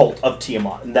see a cult of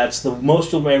Tiamat, and that's the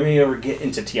most you'll ever get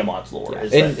into Tiamat's lore.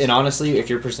 Yeah. And honestly, if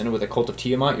you're presented with a cult of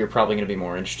Tiamat, you're probably going to be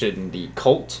more interested in the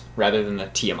cult rather than the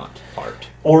Tiamat part.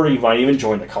 Or you might even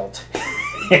join the cult.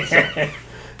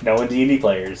 Knowing D&D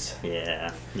players.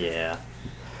 Yeah.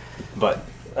 But,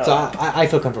 so I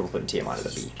feel comfortable putting Tiamat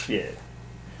at a B. Yeah.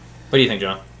 What do you think,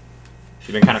 John?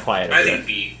 You've been kind of quiet over I there. think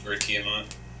B for Tiamat.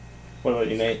 What about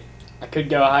you, Nate? I could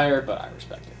go higher, but I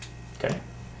respect it. Okay.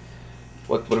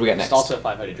 What do we got next? It's also a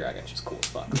 5-headed dragon, which is cool as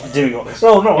fuck.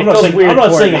 No, I'm It not feels saying, weird I'm not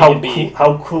for saying it how to be.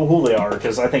 cool they are,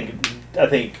 because I think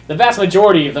The vast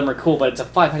majority of them are cool, but it's a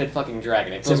 5-headed fucking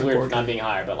dragon. It feels weird for Demogorgon. not being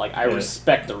higher, but like I Yeah.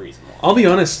 respect the reason why. I'll be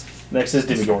honest. next is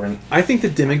Demogorgon. I think the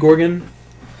Demogorgon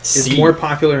is C. more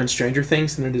popular in Stranger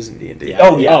Things than it is in D&D. Yeah.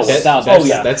 Oh, yes. That's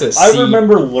a I C.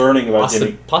 remember learning about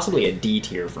Possibly a D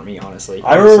tier for me, honestly.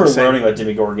 I remember Same. learning about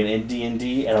Demogorgon in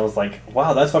D&D, and I was like,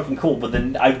 wow, that's fucking cool. But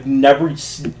then I've never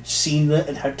seen that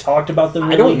and had talked about them.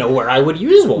 I don't know where I would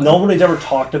use one. Nobody's ever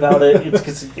talked about it. It's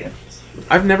because,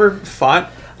 I've never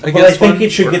fought but I against think one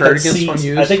it should or get heard that against C. one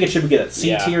used. I think it should get that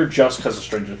C Yeah. tier just because of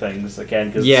Stranger Things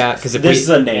again. Cause Yeah, because if this we... is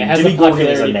a It name. has a Demogorgon is a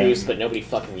popularity name. boost, but nobody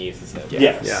fucking uses it.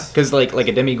 Yes. Yeah. Because like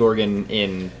a Demogorgon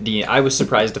in D, I was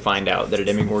surprised to find out that a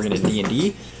Demogorgon in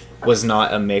D&D was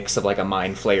not a mix of like a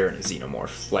Mind Flayer and a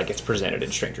Xenomorph, like it's presented in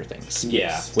Stranger Things.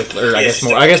 Yeah. With, or I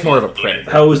guess more of a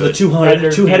predator. How was the but-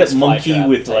 two-headed Penis monkey flytrap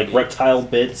with like technique. reptile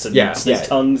bits and Yeah, snake yeah.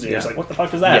 tongues? And you're just like, what the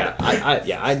fuck is that?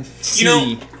 I'd see.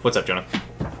 know- What's up, Jonah?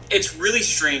 It's really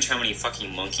strange how many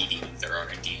fucking monkey demons there are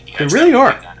in D&D. There really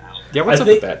are. Yeah, I what's up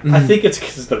think, with that? I think it's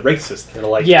because they're racist. They're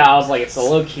like, Yeah, I was like, it's a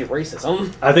low-key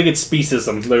racism. I think it's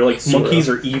speciesism. They're like, Sort monkeys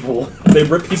are evil. They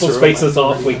rip people's Sort of. faces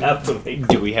off. We have to make.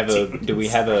 Do we have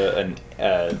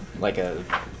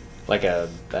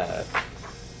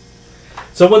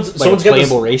Someone's got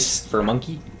playable this. race for a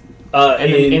monkey?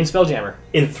 And then in Spelljammer.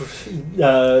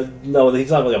 No,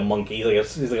 he's not really a monkey.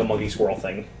 He's like a monkey squirrel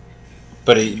thing.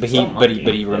 But he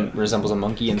monkey. resembles a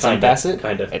monkey in some Kinda, facet.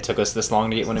 kinda. It took us this long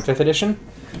to get one in 5th edition.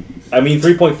 I mean,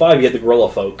 3.5. You had the gorilla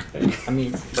folk. I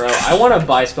mean, Bro, I want to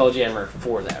buy Spelljammer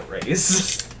for that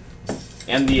race.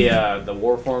 And the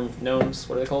Warform gnomes,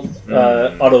 what are they called?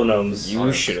 Auto gnomes.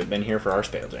 you should have been here for our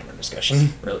Spelljammer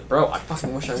discussion. Really? Bro, I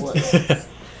fucking wish I was.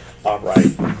 All right.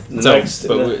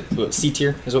 But C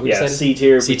tier is what we Yeah, decided. C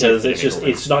tier C tier because for it's just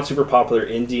Demogorgon. it's not super popular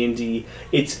in D&D.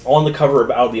 It's on the cover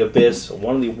of Out of the Abyss,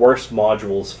 one of the worst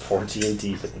modules for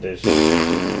D&D 5th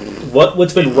edition.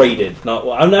 What's been rated? Not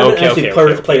I'm not actually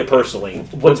play it personally.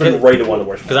 What's been rated one of the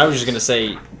worst? Because I was just gonna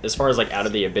say, as far as like Out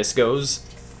of the Abyss goes,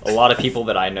 a lot of people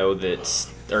that I know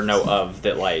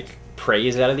that like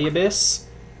praise Out of the Abyss,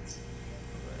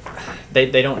 they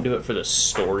don't do it for the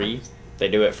story. They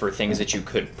do it for things that you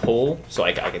could pull, so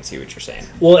I can see what you're saying.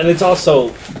 Well, and it's also,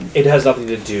 it has nothing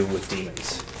to do with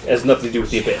demons. It has nothing to do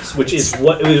with the Abyss, which is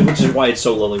why it's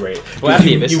so lowly rated. Well,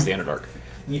 the Abyss is the Underdark.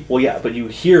 Well, yeah, but you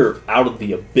hear out of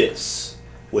the Abyss,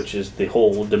 which is the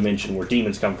whole dimension where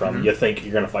demons come from, you think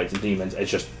you're going to fight some demons. It's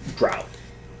just Drow.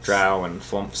 Drow and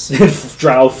Flumps.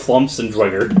 Drow, Flumps, and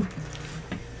Dweger.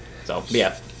 So,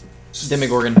 yeah.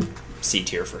 Demogorgon, C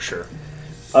tier for sure.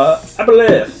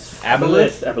 Aboleth.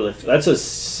 Aboleth? That's a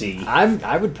C.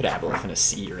 I would put Aboleth in a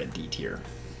C or a D tier.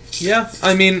 Yeah,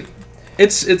 I mean,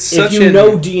 it's such if you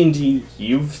know D&D,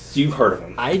 you've heard of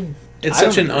him. It's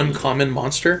such an uncommon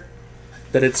monster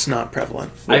that it's not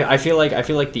prevalent. I feel like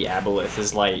the Aboleth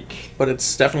is like, but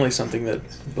it's definitely something that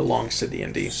belongs to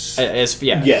D&D. Yes, it's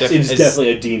definitely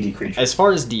a D&D creature. As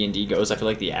far as D&D goes, I feel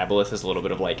like the Aboleth is a little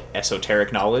bit of like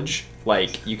esoteric knowledge.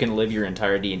 Like you can live your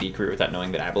entire D&D career without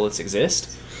knowing that Aboleths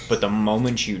exist, but the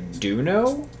moment you do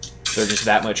know, they're just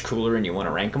that much cooler, and you want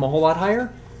to rank them a whole lot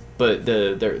higher. But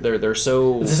they're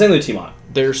so. It's the same with Tiamat.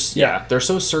 They're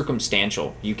so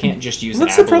circumstantial. You can't just use.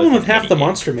 What's the problem with half the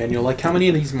monster manual? Like, how many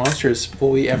of these monsters will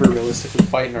we ever realistically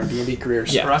fight in our D&D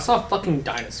careers? Yeah, bro, I saw fucking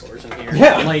dinosaurs in here.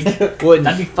 Yeah, like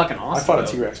that'd be fucking awesome. I fought a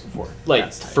T-Rex before.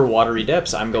 Like for Watery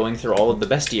Depths, I'm going through all of the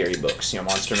bestiary books.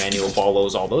 Monster Manual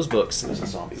follows all those books. There's a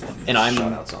zombie one. And I'm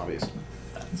shout out zombies.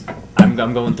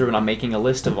 I'm going through and I'm making a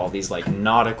list of all these like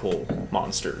nautical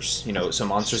monsters, so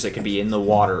monsters that could be in the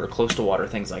water or close to water,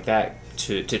 things like that,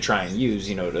 to try and use,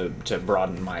 to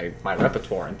broaden my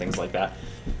repertoire and things like that.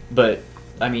 But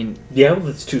I mean, yeah,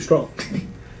 it's too strong.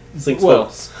 When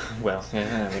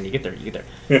you get there, you get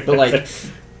there.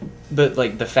 But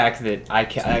like the fact that I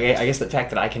guess the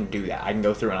fact that I can do that, I can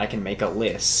go through and I can make a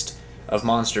list of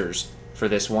monsters for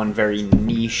this one very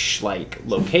niche like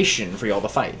location for y'all to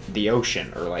fight, the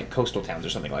ocean or like coastal towns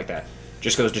or something like that,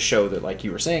 just goes to show that, like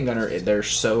you were saying, Gunnar, they're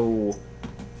so.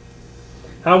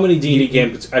 How many D&D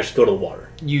games actually go to the water?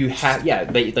 You have,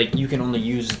 you can only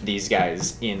use these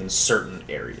guys in certain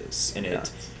areas, and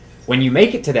when you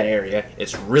make it to that area,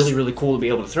 it's really, really cool to be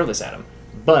able to throw this at them.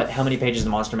 But how many pages of the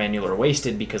Monster Manual are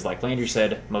wasted because, like Landry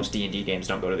said, most D&D games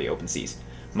don't go to the open seas.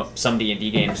 Some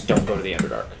D&D games don't go to the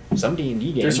Underdark. Some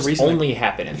D&D games only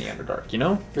happen in the Underdark,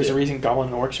 There's a reason Goblin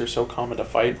and Orcs are so common to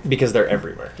fight. Because they're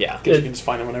everywhere, yeah. Because you can just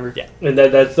find them whenever. Yeah. And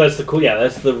that's the cool,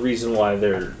 that's the reason why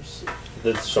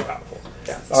that's so powerful.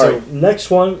 Yeah. Alright,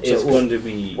 next one is going to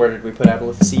be... Where did we put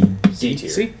Aboleth? C? C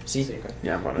tier. C? Okay.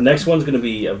 Yeah, I'm on it. Next one's going to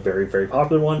be a very, very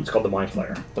popular one. It's called the Mind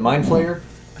Flayer. The Mind Flayer?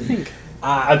 I think...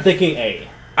 I'm thinking A.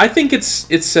 I think it's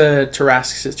a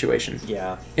Tarask situation.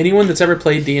 Yeah. Anyone that's ever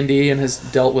played D&D and has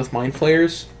dealt with Mind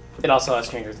Flayers... It also has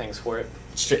Stranger Things for it.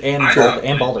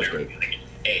 And Baldur's Gate.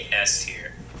 A S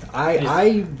tier.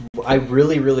 I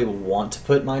really, really want to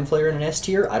put Mind Flayer in an S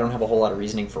tier. I don't have a whole lot of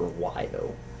reasoning for why,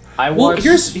 though.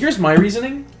 Here's my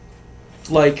reasoning.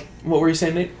 Like, what were you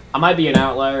saying, Nate? I might be an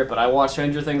outlier, but I watched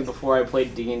Stranger Things before I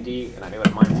played D&D, and I knew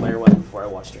what Mind Flayer was before I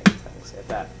watched Stranger Things. If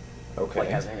that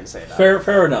has anything to say about it.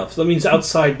 Fair enough. So that means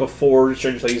outside before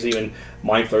Stranger Things, even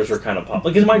Mind Flayers were kind of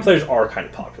popular. Because Mind Flayers are kind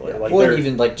of popular. Like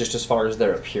even like just as far as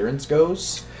their appearance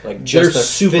goes, like just their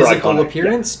super physical iconic,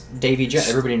 appearance. Davy Jones.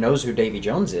 Everybody knows who Davy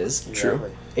Jones is.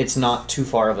 True. It's not too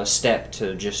far of a step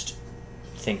to just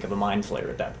think of a Mind Flayer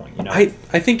at that point. I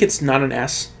think it's not an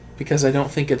S because I don't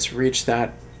think it's reached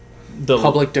that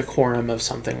public decorum of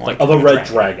something like of a red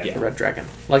dragon. Yeah, Red Dragon.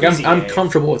 Like I'm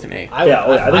comfortable with an A. I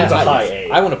think it's a high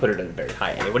A. I want to put it in a very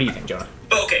high A. What do you think, Jonah?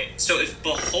 Okay, so if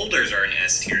Beholders are an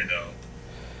S tier, though,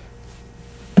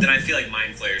 then I feel like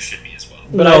Mind Flayers should be as well.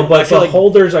 But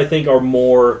Beholders, I think, are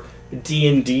more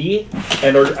D&D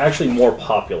and are actually more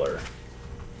popular.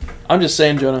 I'm just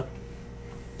saying, Jonah.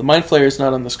 The Mind Flayer is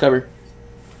not on this cover.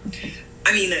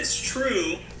 I mean, that's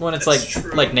true. Well, it's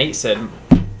like Nate said,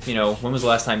 when was the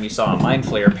last time you saw a Mind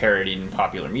Flayer parodied in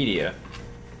popular media?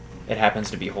 It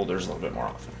happens to be Beholders a little bit more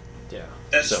often. Yeah.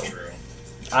 That's true.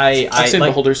 I've seen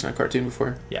Beholders in a cartoon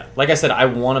before. Yeah. Like I said, I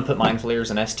want to put Mind Flayers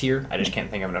in S tier. I just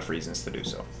can't think of enough reasons to do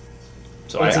so.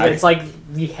 So it's like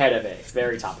the head of it,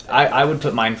 very top of it. I would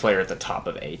put Mind Flayer at the top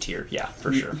of A tier, yeah,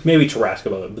 for sure. Maybe Tarask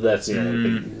above it, but that's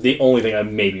the only thing I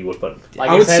maybe would put. Like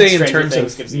I would say in terms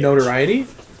of notoriety,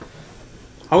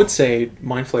 I would say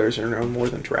Mind Flayers are known more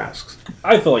than Tarasks.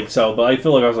 I feel like so, but I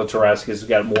feel like also Tarask has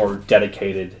got a more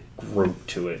dedicated group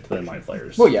to it than Mind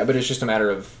Flayers. Well, yeah, but it's just a matter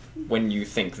of when you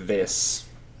think this,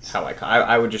 how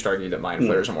I would just argue that Mind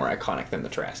Flayers are more iconic than the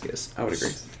Tarask is. I would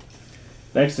agree.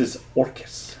 Next is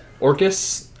Orcus.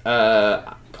 Orcus,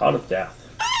 God of Death.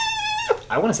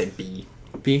 I want to say B.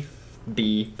 B?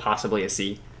 B, possibly a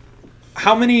C.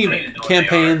 How many I don't even know what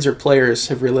campaigns or players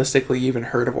have realistically even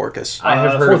heard of Orcus? I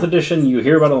have heard 4th edition. You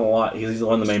hear about him a lot. He's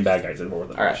one of the main bad guys in 4th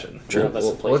All right. edition. True. None of us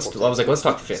have played Let's. fourth I was like, let's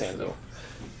talk edition. fifth though.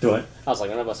 Do it. I was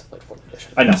like, none of us have played 4th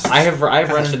edition. I know.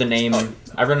 I've run into the name.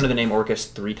 I've run into the name Orcus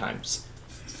 3 times.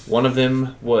 One of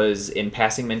them was in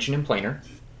passing mention in Planar.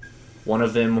 One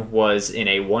of them was in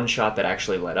a one shot that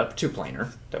actually led up to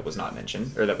Planar that was not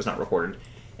mentioned or that was not recorded.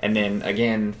 And then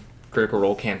again, Critical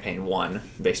Role Campaign 1,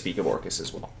 they speak of Orcus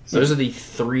as well. Those are the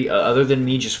 3. Other than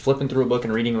me just flipping through a book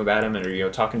and reading about him,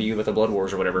 and talking to you about the Blood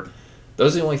Wars or whatever.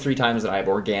 Those are the only 3 times that I've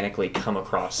organically come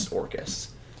across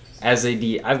Orcus. As I've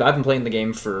been playing the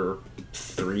game for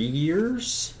 3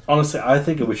 years. Honestly, I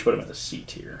think we should put him in a C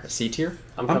tier. A C tier?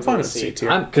 I'm fine with C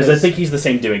tier. Because I think he's the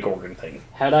same Demogorgon thing.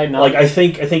 Had I not... Like, I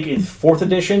think in 4th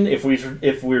edition, if we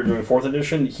were doing 4th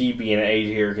edition, he'd be in an A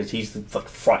tier because he's the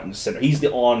front and center. He's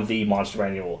on the monster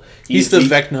manual. He's the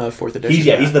Vecna of 4th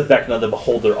edition. He's the Vecna, the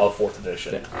beholder of 4th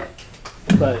edition.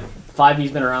 But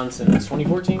 5E's been around since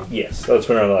 2014? Yes, that's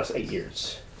been around the last 8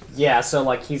 years. Yeah, so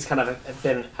like he's kind of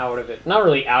been out of it. Not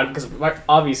really out, because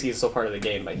obviously he's still part of the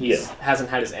game, but he hasn't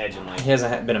had his edge in like... He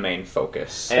hasn't been a main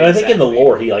focus. And I think in the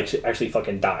lore he like actually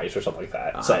fucking dies or something like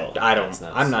that. So I don't.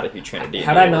 I'm not a huge fan of D&D.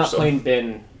 Had I not so.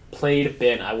 played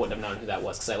Ben, I wouldn't have known who that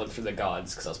was because I looked through the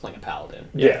gods because I was playing a paladin.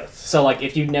 Yeah. So like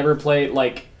if you never played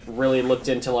like really looked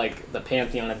into like the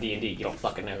pantheon of D&D, you don't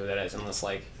fucking know who that is unless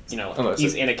like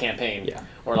he's in a campaign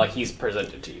or like he's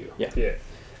presented to you. Yeah.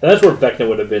 And that's where Vecna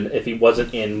would have been if he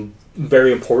wasn't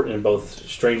very important in both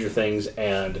Stranger Things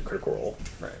and Critical Role.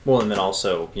 Right. Well, and then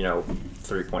also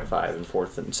 3.5 and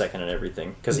 4th and 2nd and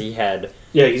everything because he had.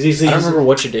 Yeah, he's I don't remember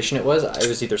which edition it was. It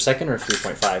was either 2nd or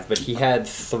 3.5, but he had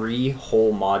 3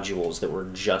 whole modules that were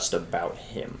just about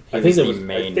him. I think that was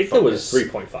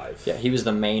 3.5. Yeah, he was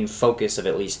the main focus of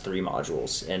at least 3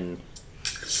 modules, and.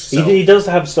 So. He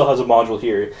still has a module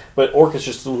here, but Orcus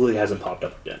just really hasn't popped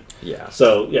up again. Yeah.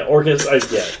 So yeah, Orcus.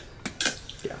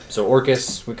 Yeah. So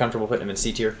Orcus, we comfortable putting him in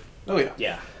C tier? Oh yeah.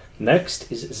 Yeah.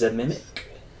 Next is the Mimic.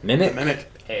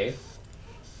 Mimic. A.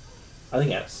 I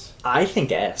think S. I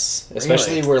think S,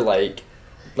 especially where like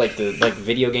the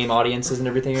video game audiences and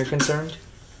everything are concerned.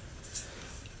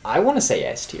 I want to say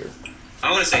S tier.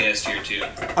 I want to say S tier too.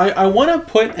 I want to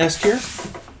put S tier,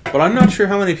 but I'm not sure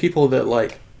how many people that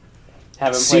like.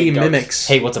 Haven't see played mimics.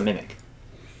 Hey, what's a mimic?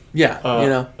 Yeah,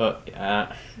 probably But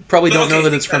don't okay, know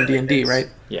that think it's from about it D&D, like right?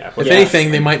 Yeah. If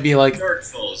anything, they might be like, Dark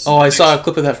Souls. "Oh, I saw a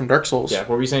clip of that from Dark Souls." Yeah. What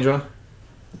were you saying, Jonah?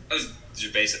 That's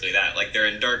just basically that. Like they're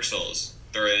in Dark Souls.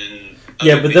 They're in.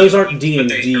 Yeah, but those aren't D&D.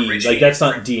 D&D. Like that's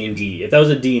not D&D. If that was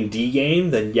a D&D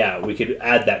game, then yeah, we could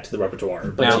add that to the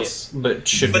repertoire. But But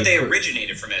they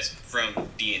originated from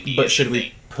D&D. But should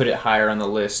we put it higher on the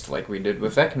list like we did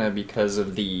with Vecna because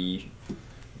of the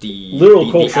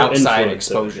literal cultural outside influence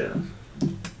exposure?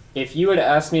 If you had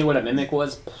asked me what a mimic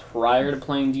was prior to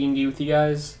playing D&D with you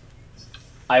guys,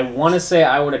 I want to say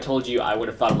I would have told you I would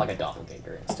have thought of like a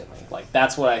doppelganger instantly. Like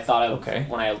that's what I thought of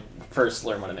when I first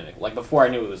learned what a mimic. Like before I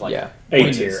knew it was like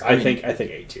A tier. I think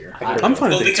A tier. I'm fine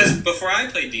with it. Because before I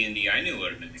played D&D, I knew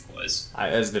what a mimic was.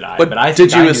 As did I. But I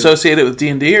did you associate it with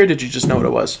D&D or did you just know what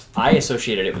it was? I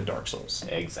associated it with Dark Souls.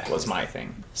 Exactly. Was my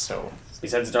thing. So.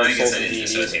 Besides Dark Souls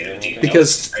and D&D.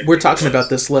 Because we're talking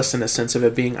about this list in a sense of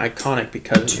it being iconic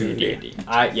because of To D&D. D&D.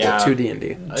 To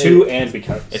D&D. Two and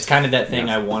because. It's kind of that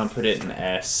thing I want to put it in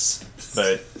S,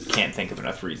 but can't think of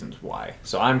enough reasons why.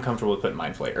 So I'm comfortable with putting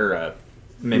Mind Flayer, or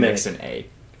Mimics in A.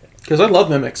 Because I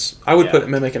love Mimics. I would put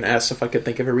Mimic in S if I could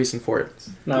think of a reason for it.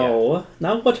 No.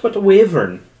 Now what about the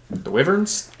Wyvern? The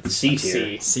Wyverns? C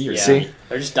tier. C or C?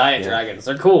 They're just diet dragons.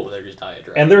 They're cool, but they're just diet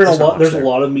dragons. And there's a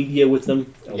lot of media with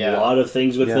them, a lot of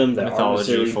things with them that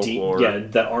mythology, aren't folklore.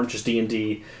 that aren't just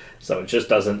D&D. So it just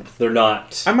doesn't. They're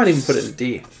not. I might even put it in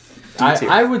D.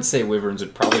 I would say Wyverns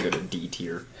would probably go to D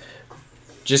tier.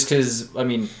 Just because, I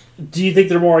mean... Do you think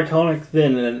they're more iconic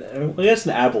than, I guess,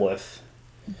 an Aboleth?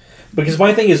 Because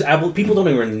my thing is, people don't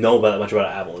even know about that much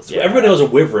about Aboleth. Yeah. Everybody knows a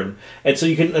Wyvern, and so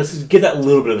you can get that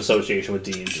little bit of association with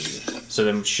D&D. So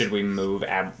then, should we move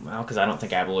because I don't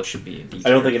think Aboleth should be in D tier. I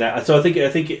don't think so. I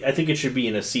think it should be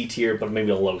in a C tier, but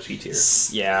maybe a low C tier.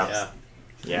 Yeah.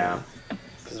 Because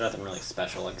there's nothing really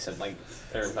special except like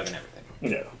they're fucking everything.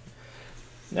 Yeah.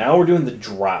 Now we're doing the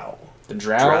Drow. The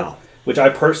Drow, which I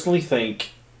personally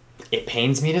think. It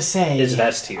pains me to say is an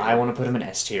S tier. I want to put him in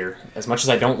S tier. As much as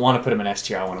I don't want to put him in S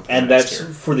tier, I want to put him in S tier. And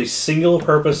that's for the single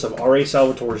purpose of R.A.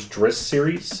 Salvatore's Driss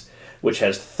series, which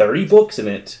has 30 books in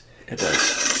it. It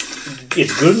does.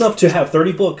 It's good enough to have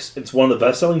 30 books. It's one of the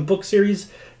best-selling book series.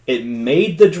 it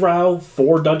made the Drow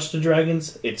for Dungeons and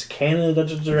Dragons. It's canon of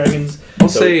Dungeons and Dragons. I'll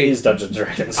say it is Dungeons and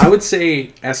Dragons. I would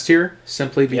say S tier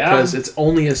simply because its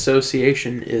only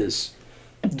association is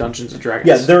Dungeons and Dragons.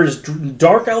 Yeah, there's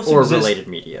Dark Elves or exist. related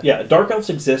media. Yeah, Dark Elves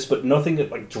exist, but nothing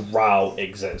that like Drow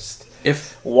exists.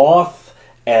 If Loth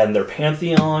and their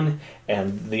pantheon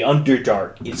and the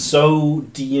Underdark is so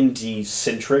D&D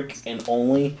centric and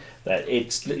only that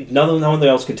it's no one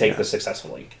else can take this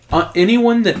successfully.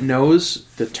 Anyone that knows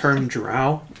the term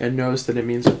Drow and knows that it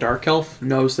means a dark elf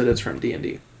knows that it's from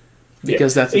D&D.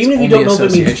 Because that's its even if you only don't know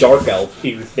if it means association. Dark Elf,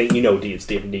 you think you know it's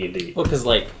D&D. Well, because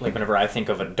like whenever I think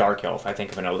of a dark elf, I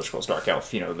think of an Elder Scrolls dark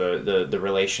elf. You know, the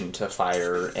relation to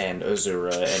fire and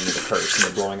Azura and the curse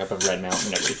and the blowing up of Red Mountain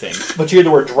and everything. But you hear the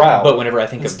word Drow. But whenever I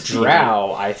think of It's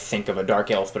Drow, I think of a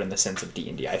dark elf, but in the sense of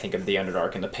D&D. I think of the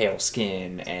Underdark and the pale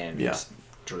skin and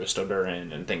Daristo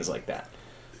Durin and things like that.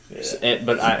 Yeah.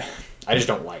 But I just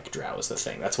don't like Drow is the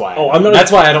thing. That's why.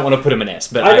 That's why I don't want to put him in S.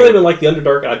 But I don't even like the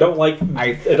Underdark. I don't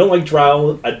like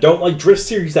Drow. I don't like Driss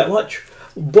series that much.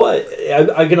 But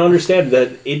I can understand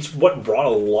that it's what brought a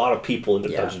lot of people into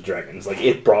Dungeons and Dragons. Like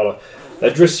it brought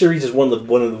that Driss series is one of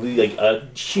the like a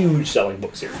huge selling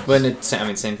book series. But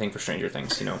same thing for Stranger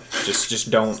Things. You know,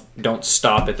 just don't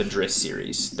stop at the Driss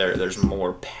series. There's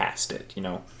more past it. You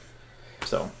know.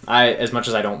 So, as much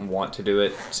as I don't want to do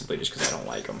it, simply just because I don't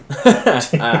like them,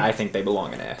 I think they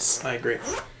belong in S. I agree.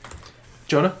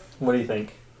 Jonah? What do you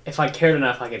think? If I cared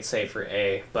enough, I could say for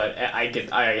A, but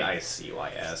I see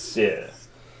why S. Yeah.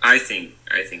 I think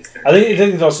they're I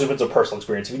think it also depends on personal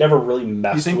experience. If you never really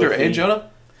messed You think with they're A, Jonah?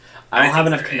 I don't have think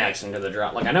enough they're A. connection to the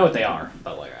Drow. Like, I know what they are,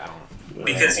 but, like, I don't...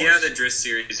 Because, the Driss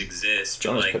series exists, but,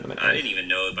 Jonas like, put them in I A. didn't even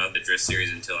know about the Driss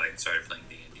series until I started playing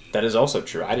D&D. That is also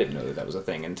true. I didn't know that was a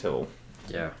thing until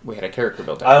we had a character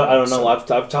built out. I don't know. I've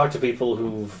talked to people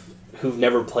who've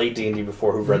never played D&D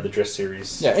before who've read the Driss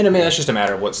series. Yeah, and I mean that's just a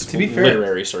matter of what's To be fair,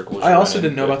 literary circles. I also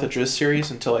didn't know about the Driss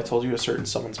series until I told you a certain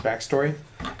someone's backstory.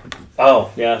 Oh,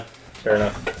 yeah. Fair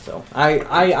enough. So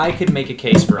I could make a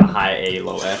case for a high A,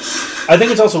 low S. I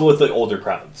think it's also with the older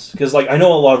crowds because, like, I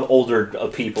know a lot of older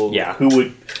people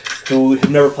who have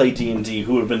never played D&D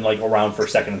who have been like around for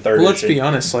second and third. Well, let's edition. be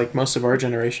honest. Like most of our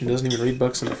generation doesn't even read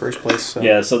books in the first place. So.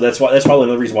 Yeah, so that's probably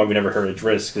another reason why we never heard of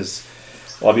Driss because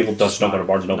a lot of people don't know about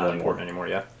Barnes and Noble Not anymore. important anymore.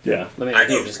 Yeah. Yeah, I mean, I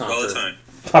go just for not all the for...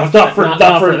 time.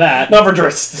 not for that. Not for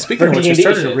Driss. Speaking of For which, I D&D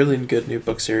started a shit. really good new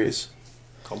book series.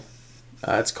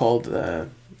 It's called the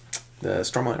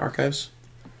Stormlight Archives.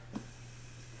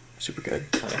 Super good.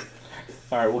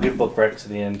 All right, we'll give book breaks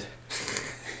at the end.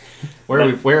 Where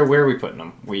are we putting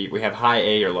them? We have high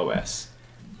A or low S.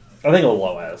 I think a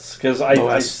low S because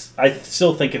I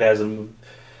still think it has a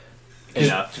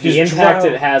Enough. The impact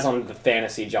it has on the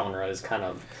fantasy genre is kind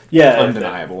of...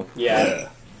 Undeniable. Yeah.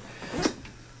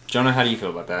 Jonah, how do you feel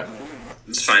about that?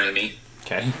 It's fine with me.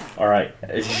 Okay. All right,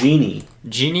 Genie.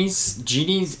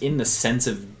 Genies in the sense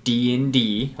of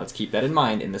D&D. Let's keep that in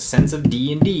mind. In the sense of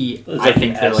D&D, It's I like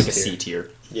think an they're S like a tier. C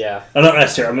tier. Yeah. I'm not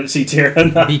S tier. I'm in C tier.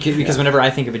 Because whenever I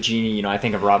think of a genie, I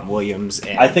think of Robin Williams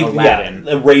and I think Aladdin.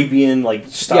 Arabian like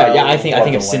style. I think of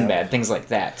Aladdin. Sinbad, things like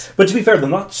that. But to be fair, they're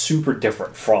not super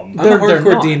different from. I'm a They're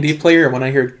hardcore not. D&D player, and when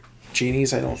I hear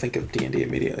genies, I don't think of D&D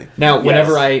immediately. Now,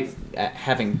 whenever Yes.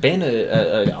 having been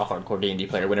a hardcore D&D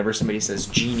player, whenever somebody says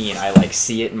genie and I like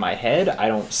see it in my head, I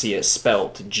don't see it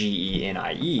spelt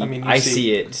G-E-N-I-E. I mean, you I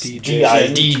see see it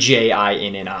DJ.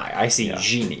 D-J-I-N-N-I. I see Yeah.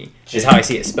 genie is how I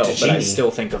see it spelled, but I Genie.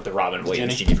 still think of the Robin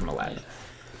Williams Genie. genie from Aladdin.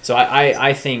 So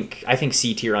I think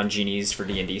C tier on genies for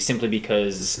D&D simply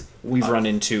because we've run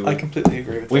into I completely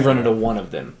agree with that. we've run into one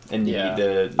of them in the Yeah.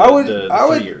 the I would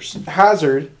 3 years.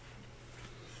 hazard.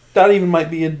 That even might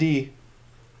be a D.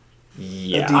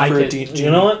 Yeah, a D I for a could, D.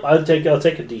 You know what? I'll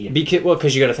take a D.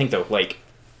 because you got to think though, like.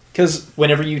 Because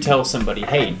Whenever you tell somebody,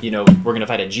 hey, we're gonna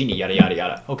fight a genie, yada yada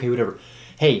yada. Okay, whatever.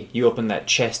 Hey, you opened that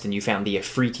chest and you found the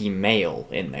Afridi male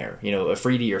in there.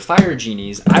 Afridi or fire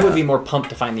genies. I would be more pumped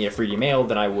to find the Afridi male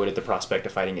than I would at the prospect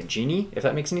of fighting a genie, if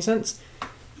that makes any sense.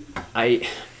 I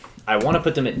want to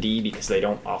put them at D because they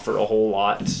don't offer a whole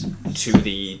lot to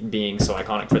the being so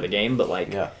iconic for the game, but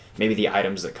maybe the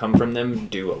items that come from them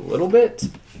do a little bit.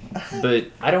 But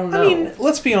I don't know. I mean,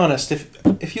 let's be honest.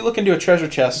 If you look into a treasure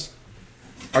chest,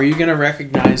 are you gonna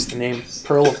recognize the name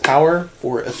Pearl of Power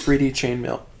or a 3D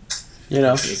chainmail?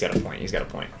 He's got a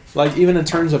point. Like even in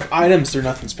terms of items, they're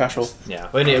nothing special. Yeah,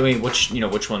 but I mean, which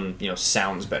one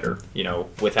sounds better?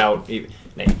 Without Nate,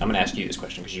 I'm gonna ask you this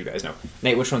question because you guys know.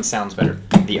 Nate, which one sounds better,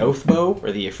 the Oath Bow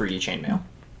or the Afridi Chainmail,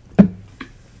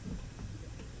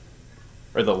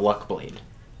 or the Luck Blade,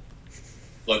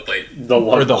 Luck blade.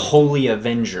 or the Holy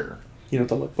Avenger? You know what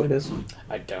the luck blade is?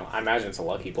 I don't. I imagine it's a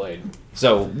lucky blade.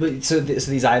 So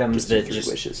these items that Three just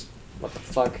wishes. What the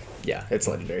fuck? yeah, it's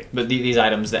legendary. But these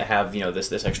items that have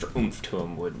this extra oomph to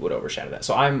them would overshadow that.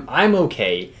 So I'm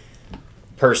okay,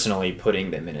 personally,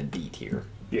 putting them in a D tier.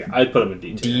 Yeah, I'd put them in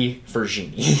D tier. D for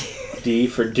Genie. D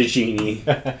for DeGenie.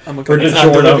 I'm For okay. It's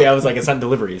not delivery. I was like, it's not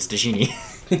delivery. It's Genie.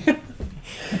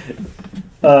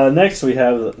 Next, we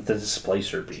have the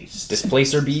Displacer Beast.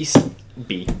 Displacer Beast.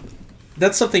 B.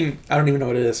 That's something I don't even know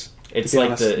what it is. It's to be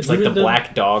like honest. the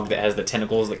black dog that has the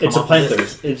tentacles that come It's a off of panther.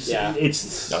 it. It's Yeah.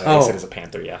 it's Oh, I guess it is a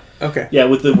panther. Yeah. Okay. yeah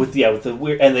with the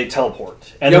weird, and they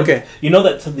teleport. And Okay. you know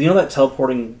that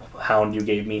teleporting hound you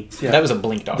gave me. Yeah. That was a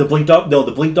blink dog. The blink dog. No,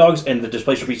 the blink dogs and the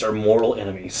Displacer Beast are mortal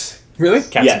enemies. Really?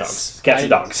 Cats and dogs. Yes, cats and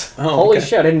dogs. Oh, Holy okay.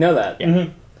 shit! I didn't know that. Yeah.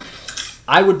 Mm-hmm.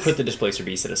 I would put the Displacer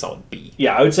Beast at a solid B.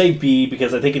 Yeah, I would say B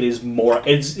because I think it is more.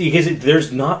 It's because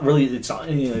there's not really. It's not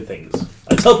any other things.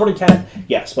 A teleporting cat,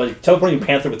 yes, but a teleporting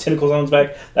panther with tentacles on its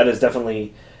back, that is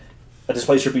definitely a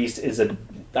Displacer Beast. Is an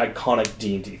iconic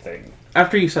D&D thing.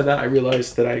 After you said that, I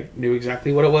realized that I knew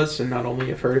exactly what it was, and not only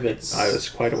have heard of it, I was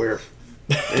quite aware of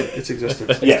its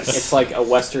existence. Yes, It's like a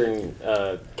Western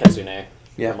kitsune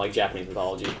Yeah. from like Japanese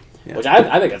mythology, Yeah. which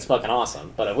I think that's fucking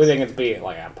awesome. But if we think it's B,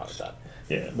 like I'm fine with that.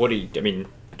 yeah. What do you? I mean,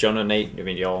 Jonah, Nate. I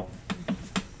mean, y'all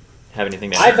have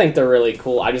anything to I add? think they're really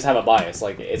cool. I just have a bias.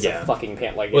 Like it's Yeah. a fucking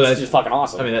pant. Like Well, it's that's- just fucking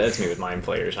awesome. I mean, that's me with mind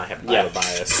players. I have a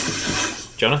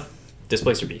bias. Jonah,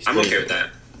 Displacer Beast. I'm What do okay you with think?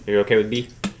 that. You're okay with B?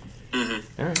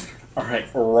 Mm-hmm. All right. All right,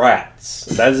 rats.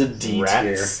 That is a D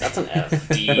Rats? that's an F.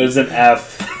 tier. That is an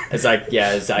F It's like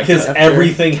it's like because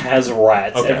everything has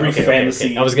rats. Okay, Every okay,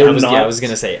 fantasy. okay. I was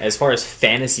gonna say, as far as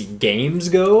fantasy games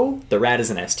go, the rat is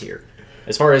an S tier.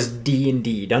 As far as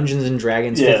D&D, Dungeons and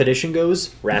Dragons Yeah. 5th edition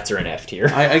goes, rats are an F tier.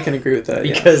 I can agree with that.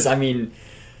 Because I mean,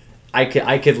 I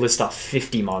could list off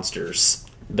 50 monsters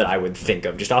that I would think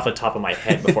of just off the top of my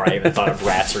head before I even thought of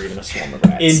rats or even a swarm of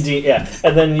rats. Indeed, yeah.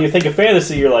 And then you think of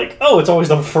fantasy, you're like, oh, it's always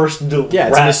the first Yeah, it's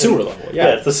rat in the sewer level. Yeah.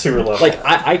 it's the sewer level. Like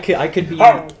I could be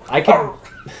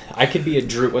I could be a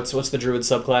druid. What's the druid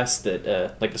subclass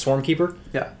that like the swarm keeper?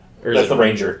 Yeah. Or is That's it the a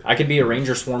ranger. I could be a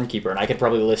ranger swarm keeper, and I could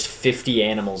probably list 50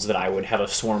 animals that I would have a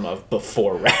swarm of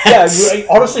before yeah, rats.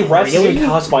 honestly, rats Really? even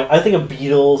cause my. I think of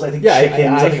beetles. I think Yeah,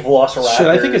 chickens. I think velociraptors. Shit,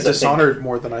 I think it's Dishonored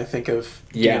more than I think of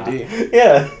Yeah. D&D.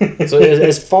 Yeah. So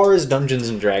as far as Dungeons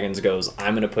and Dragons goes,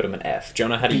 I'm gonna put them an F.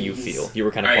 Jonah, how do you feel? You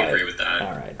were kind of I quiet. agree with that.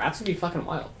 All right. Rats would be fucking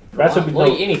wild. Rats would be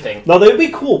like no- anything. No, they'd be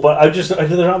cool, but they're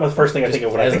not the first thing I think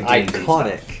of when I As think D&D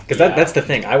iconic, stuff. because Yeah. that's the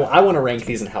thing. I want to rank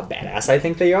these in how badass I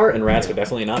think they are, and rats would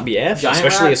definitely not be F, Giant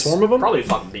especially rats, a swarm of them. Probably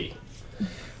fucking B.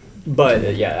 But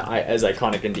as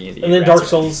iconic in D&D. And then rats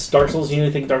Dark are- Souls. You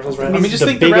didn't think Dark Souls rats? I mean, just The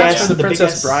think the big rats ass- from the the big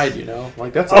Princess ass- Bride, you know?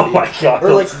 Like, that's Oh my god!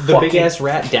 Or like the fucking- big ass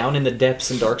rat down in the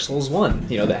depths in Dark Souls 1,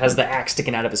 that has the axe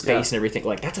sticking out of his face and everything.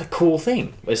 Like, that's a cool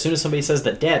thing. As soon as somebody says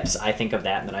the depths, I think of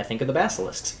that, and then I think of the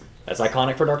basilisks. That's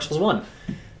iconic for Dark Souls 1.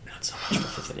 Not so much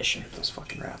for 5th edition. Those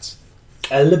fucking rats.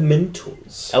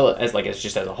 Elementals. As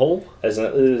just as a whole,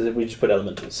 We just put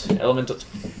elementals. elementals.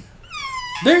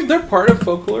 They're part of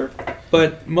folklore,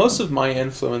 but most of my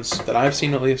influence that I've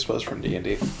seen at least was from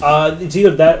D&D. It's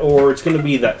either that or it's going to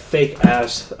be that fake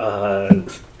ass.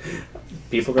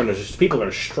 People are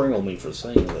gonna strangle me for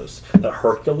saying this. The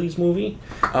Hercules movie.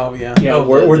 Oh, yeah. Yeah, Oh,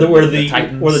 where the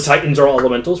Titans. the Titans are all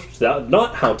elementals, which is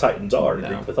not how Titans are in No.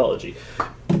 Greek mythology.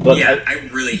 But Yeah, I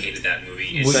really hated that movie.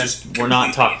 It's just We're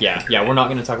not completely- we're not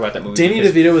going to talk about that movie. Danny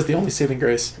because- DeVito was the only saving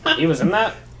grace. He was in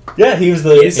that. yeah, he was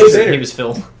the. he was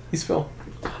Phil. He's Phil.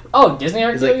 Oh, Disney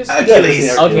Hercules. Yeah, Disney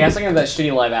Hercules. Okay, I was thinking of that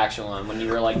shitty live action one when you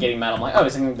were like getting mad. I'm like, oh, I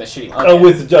was thinking of the shitty. Okay. Oh,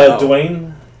 with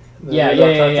Dwayne. Yeah. I was Are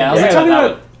thinking you about talking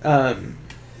that about... one.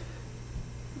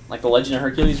 Like the Legend of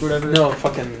Hercules or whatever. No,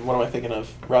 fucking... What am I thinking of?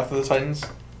 Wrath of the Titans?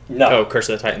 No, Oh, Curse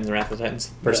of the Titans and Wrath of the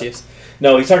Titans. Perseus.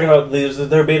 no, he's talking about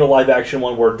there made a live action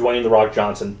one where Dwayne the Rock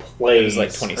Johnson plays It was like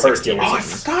 2016 or Hercules.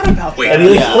 something. Forgot about Wait, that. And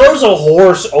he Yeah. throws a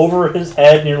horse over his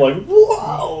head, and you're like,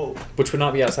 whoa! Which would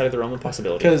not be outside of the realm of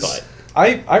possibility. Because But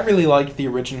I really liked the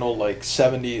original,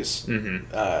 70s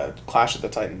Mhm. Clash of the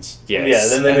Titans. yes. Yeah,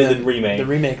 then they And made the then remake. The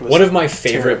remake was One of my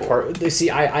favorite terrible. parts. See,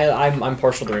 I'm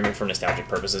partial to the remake for nostalgic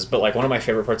purposes, but like one of my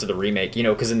favorite parts of the remake,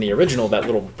 because in the original, that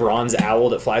little bronze owl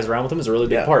that flies around with him is a really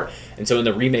big Yeah. part. And so in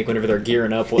the remake, whenever they're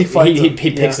gearing up, He fights he him,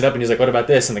 picks yeah. it up and he's like, "What about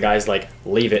this?" And the guy's like,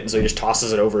 "Leave it." And so he just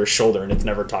tosses it over his shoulder, and it's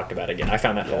never talked about again. I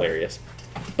found that hilarious.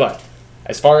 But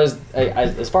as far as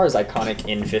iconic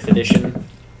in 5th edition,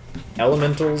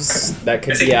 Elementals that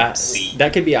could I think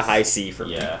be C. a high C for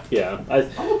me. Yeah. Yeah, I'm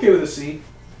okay with a C.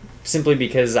 Simply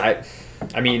because I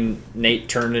mean, Nate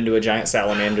turned into a giant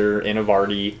salamander in a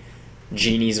Vardy.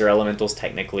 Genies are elementals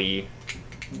technically.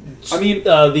 I mean,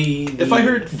 the if I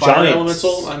heard Fire Giants.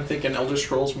 Elemental, I'm thinking Elder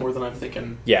Scrolls more than I'm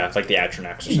thinking. Yeah, it's like the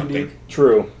Atronax or something.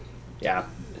 True. Yeah.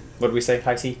 What did we say?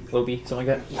 High C? Low B? Something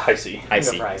like that? High C. High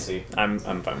C. High C. I'm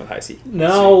fine with high C.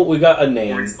 Now we got a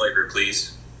name. Orange flavor,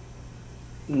 please.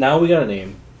 Now we got a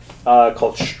name called I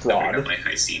got Strahd. my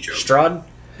high C joke. Strahd?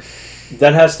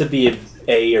 That has to be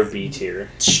A or B tier.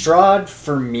 Strahd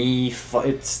for me,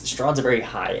 Strahd's a very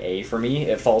high A for me.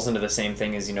 It falls into the same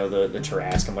thing as the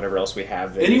Tarrasque and whatever else we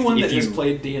have. Anyone If that has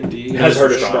played D&D has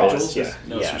heard of Strahd.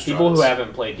 Strahd. Yeah. People who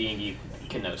haven't played D&D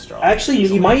can know Straw. Actually,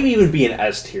 you might even be an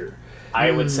S tier. I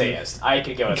would say yes. I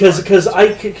could go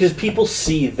Because people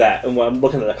see that, and when I'm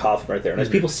looking at the coffin right there, and as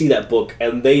people see that book,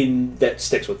 and that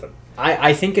sticks with them.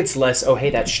 I think it's less, oh hey,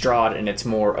 that's Strahd, and it's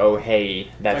more, oh hey,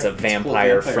 that's Like, a it's a cool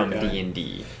vampire vampire from guy.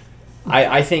 D&D.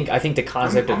 I think the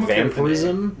concept I'm of okay with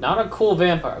vampirism. Not a cool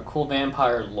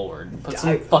vampire lord. Put some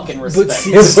I- fucking but respect.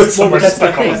 see, Put well, some that's the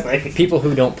respect on his thing. name. People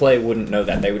who don't play wouldn't know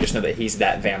that. They would just know that he's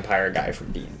that vampire guy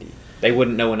from D&D. They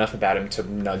wouldn't know enough about him to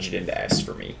nudge it into S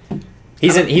for me.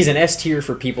 He's an S tier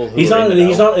for people who He's are not. in the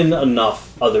He's know. not in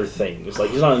enough other things. Like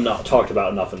he's not talked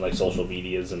about enough in like social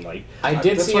medias and like. I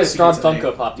did That's see why a I think Straw it's an A.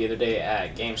 Funko Pop the other day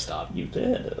at GameStop. You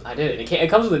did. I did. It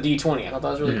comes with a D20. I thought that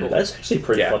was really cool. That's actually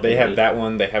pretty. Yeah, fucking they have neat. that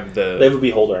one. They have the They have a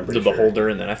beholder. I'm pretty the sure. beholder,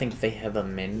 and then I think they have a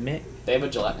Mimic. They have a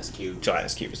gelatinous cube.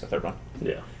 Gelatinous Cube is the third one.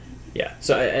 Yeah. Yeah.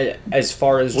 So as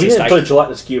far as We just didn't put a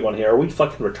gelatinous cube on here. Are we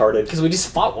fucking retarded? Because we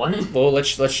just fought one. well,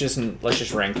 let's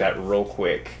just rank that real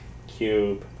quick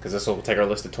Cube. because this will take our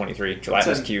list of 23.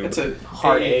 Gelatinous Cube. It's a Hard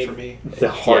hard A. A for me. The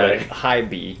hard yeah, A. high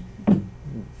B.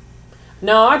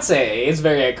 No, I'd say it's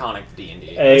very iconic for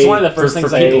D&D. A It's one of the first for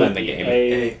things I people do in the game.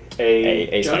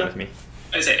 A's fine Jonah? with me.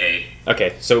 I say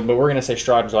Okay, but we're gonna say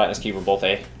Strahd and Gelatinous Cube are both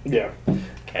A. Yeah.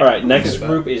 Okay. All right. Next with that.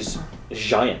 group is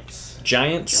Giants.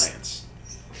 Giants. Giants.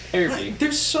 Airbnb.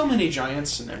 There's so many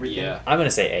giants and everything. Yeah. I'm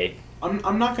gonna say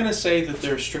I'm not gonna say that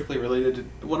they're strictly related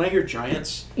to. When I hear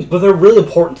giants, But they're really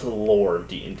important to the lore of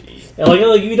D&D. And like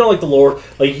if you don't like the lore,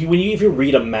 like if you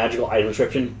read a magical item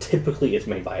description, typically it's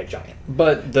made by a giant. A.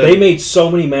 But They made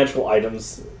so many magical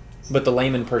items. but the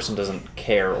layman person doesn't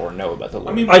care or know about the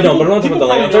lore. I mean, I know, but I'm not talking People about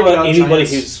the lore. I'm probably talking about know anybody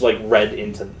giants. who's like read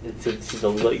into the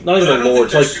like not A. even I the don't lore.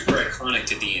 think It's they're like super iconic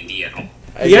to D&D at all.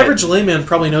 the Again, average layman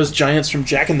probably knows giants from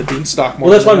Jack and the Beanstalk more.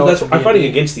 well, that's than why they know it that's from I'm fighting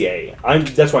D&D. against the A.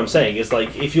 That's what I'm saying. Is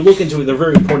like if you look into it, they're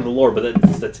very important to the lore, but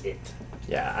that's it.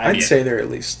 Yeah, I'd say they're at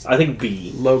least I think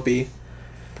B low B,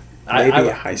 maybe I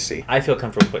a high C. I feel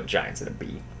comfortable putting Giants at a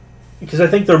B. because I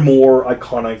think they're more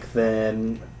iconic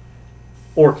than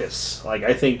Orcus. Like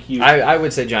I think you. I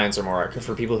would say Giants are more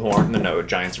for people who aren't in the know.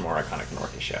 Giants are more iconic than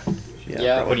Orcus. Yeah.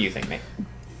 Yeah. What do you think, Nate?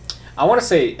 I want to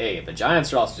say A, but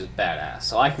Giants are also just badass,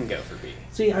 so I can go for B.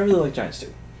 See, I really like Giants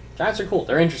too. Giants are cool.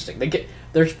 They're interesting.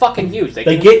 They're fucking huge.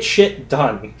 They get shit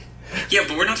done. Yeah,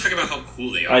 but we're not talking about how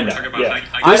cool they are. I We're know, talking about yeah.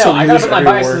 I know. I gotta use put my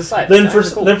every bias to word. the side. Then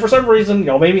Giants are cool. for some reason,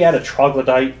 y'all maybe add a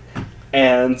troglodyte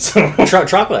and some.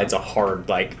 Troglodyte's a hard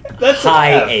That's high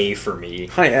an F. A for me.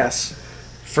 High S.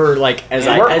 For as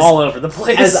Man, we're all over the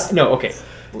place. no, okay.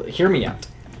 Hear me out.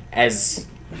 As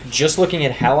just looking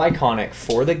at how iconic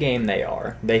for the game they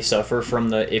are, they suffer from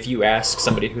the. If you ask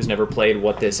somebody who's never played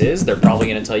what this is, they're probably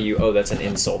going to tell you, "Oh, that's an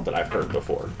insult that I've heard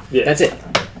before." Yeah. That's it.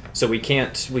 So we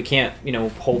can't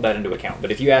hold that into account.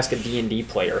 But if you ask a D&D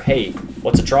player, "Hey,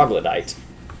 what's a troglodyte?"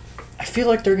 I feel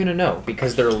like they're going to know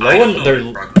because they're low I don't and know they're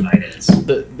what Troglodyte is.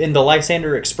 in the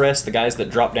Lysander Express, the guys that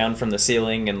dropped down from the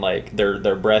ceiling and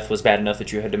their breath was bad enough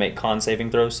that you had to make con saving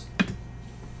throws.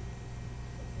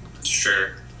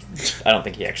 Sure. I don't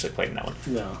think he actually played in that one.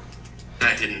 No.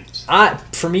 I didn't.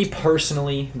 For me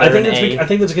personally, I they're think an that's A. I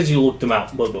think that's because you looked them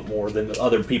out a little bit more than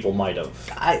other people might have.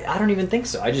 I don't even think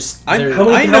so. I just I- they're- How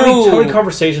many, I how many know-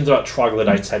 conversations about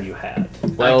troglodytes have you had?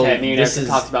 well, okay, me and this I've is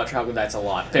talked about troglodytes a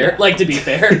lot. Fair, to be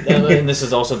fair. and this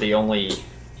is also the only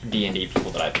D&D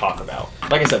people that I talk about.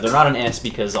 Like I said, they're not an S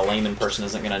because a layman person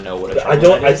isn't going to know what a I troglodyte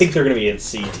don't. I is. think they're going to be in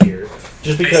C tier,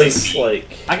 just because C.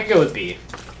 like I could go with B.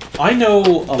 I know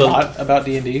a lot about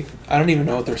D&D. I don't even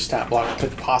know what their stat block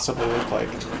could possibly look like.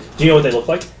 do you know what they look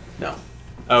like? No.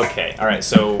 Okay, all right.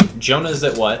 So Jonah's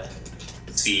at what?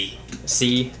 C.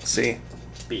 C. C.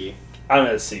 B. I'm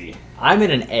at a C. I'm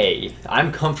at an A.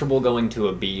 I'm comfortable going to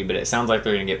a B, but it sounds like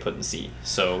they're going to get put in C.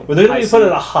 So But they're going High to be put C.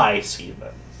 at a high C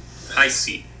then, High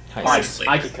C. high High C. C.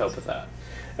 I could cope with that.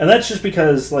 and that's just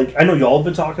because like I know y'all have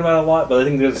been talking about it a lot, but I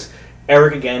think there's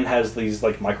Eric again has these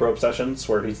like micro obsessions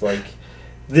where he's like,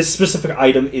 this specific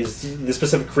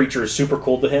specific creature is super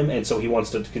cool to him, and so he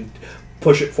wants to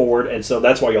push it forward, and so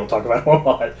that's why y'all talk about it a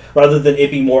lot, rather than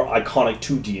it being more iconic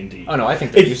to D&D. Oh no, I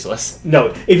think they're If- useless.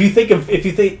 No, if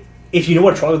you think if you know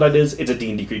what a troglodyte is, it's a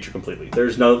D&D creature completely.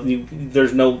 There's no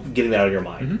getting that out of your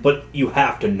mind. Mm-hmm. But you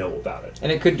have to know about it.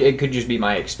 And it could just be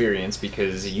my experience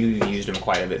because you used them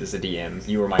quite a bit as a DM.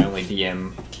 You were my only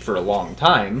DM for a long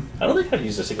time. I don't think I've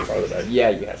used a single troglodyte. Yeah,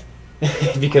 you have.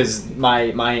 Because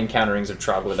my encounterings of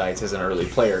troglodytes as an early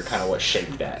player kind of what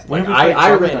shaped that. When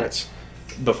I ran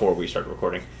before we started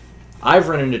recording. I've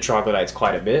run into troglodytes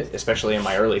quite a bit, especially in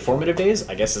my early formative days.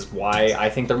 I guess is why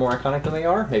I think they're more iconic than they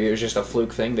are. Maybe it was just a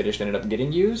fluke thing that just ended up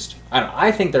getting used. I don't know.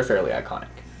 I think they're fairly iconic.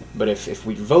 But if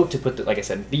we vote to put, like I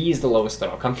said, B is the lowest that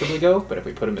I'll comfortably go, but if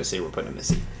we put them at C, we're putting them at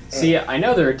C. See, I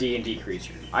know they're a D&D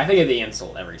creature. I think of the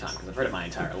insult every time, because I've heard it my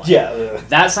entire life. Yeah.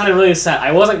 That sounded really sad.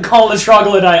 I wasn't called a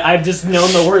troglodyte, I've just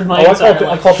known the word my entire life.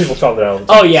 I call people troglodyte.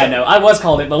 Oh yeah, no, I was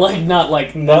called it, but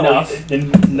not enough.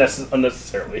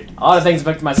 Unnecessarily. A lot of things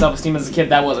affected my self-esteem as a kid,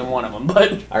 that wasn't one of them,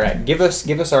 but... Alright, give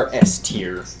us our S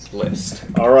tier list.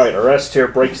 Alright, our S tier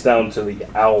breaks down to the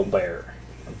Owlbear,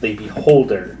 the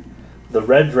Beholder, the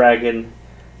Red Dragon,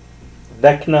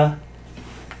 Vecna,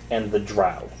 and the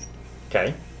Drow.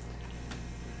 Okay.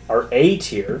 Our A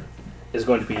tier is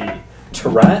going to be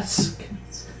Tarask,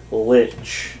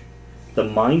 Lich, the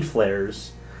Mind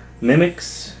Flayers,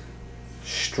 Mimics,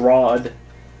 Strahd,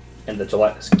 and the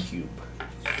Gelatinous Cube.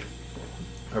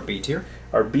 Our B tier?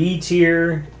 Our B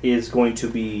tier is going to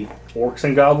be Orcs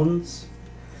and Goblins,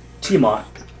 Tiamat,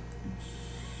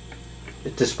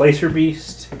 Displacer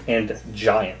Beast, and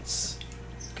Giants.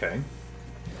 Okay.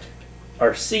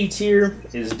 Our C tier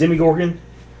is Demigorgon,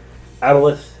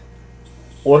 Aboleth,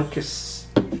 Orcus,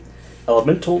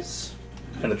 Elementals,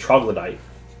 and the Troglodyte.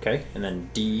 Okay, and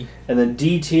then D. And then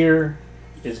D tier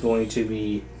is going to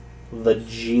be the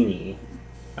Genie.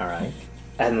 Alright.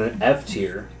 And then F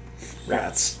tier,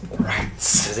 Rats.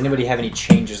 Does anybody have any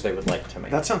changes they would like to make?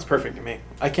 That sounds perfect to me.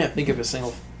 I can't think of a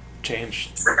single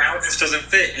change. This doesn't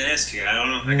fit in S tier. I don't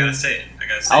know. I gotta say it.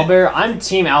 Owlbear, I'm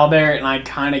Team Owlbear, and I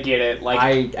kind of get it.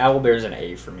 Owlbear's an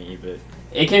A for me, but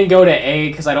it can go to A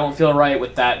because I don't feel right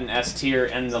with that in S tier,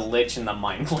 and the Lich and the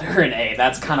Mind Flayer in A.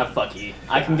 That's kind of fucky. Yeah.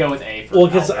 I can go with A for. Well,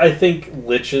 because I think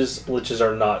liches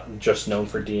are not just known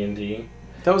for D&D.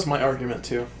 That was my argument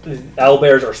too.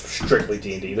 Owlbears are strictly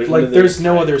D&D. There's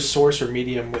no other source or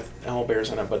medium with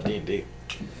owlbears in it but D&D.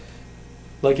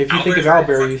 Like, if you think of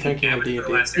owlbear, you're thinking of D&D.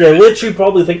 Yeah, Lich, you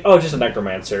probably think, oh, just a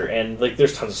necromancer. And,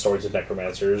 there's tons of stories of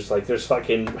necromancers. There's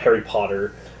fucking Harry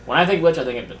Potter. When I think Lich, I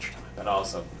think Adventure Time, but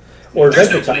also... Or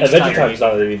Adventure Time. Adventure Time is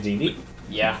not really D&D.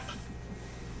 Yeah.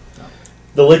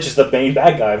 The Lich is the main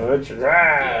bad guy of Adventure.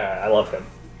 I love him.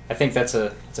 I think that's a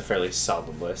fairly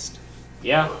solid list.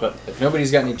 Yeah. But if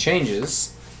nobody's got any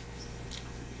changes,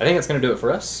 I think that's going to do it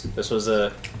for us. This was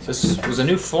a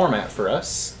new format for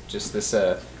us. Just this...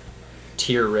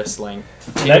 tier wrestling.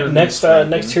 Next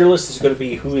tier list is going to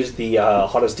be who is the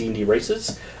hottest D&D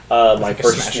races. My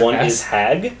first one is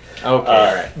Hag. Okay, all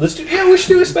right. We should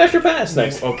do a Smash or Pass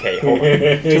next. Okay, hold on.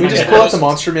 Can we just pull out the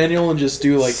monster manual and just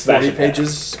do 40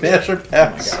 pages Smash or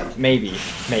Pass? Oh my god,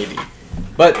 maybe.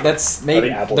 But that's maybe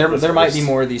there might be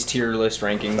more of these tier list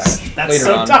rankings that's later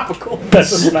so on. Topical.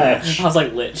 That's a Smash. I was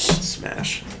like Lich.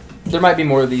 Smash. There might be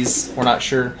more of these. We're not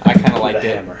sure. I kind of liked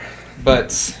it, hammer.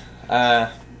 But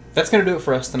that's going to do it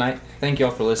for us tonight. Thank you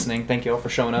all for listening. Thank you all for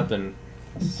showing up and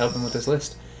helping with this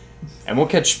list. And we'll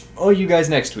catch all you guys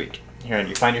next week here on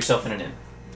You Find Yourself in an Inn.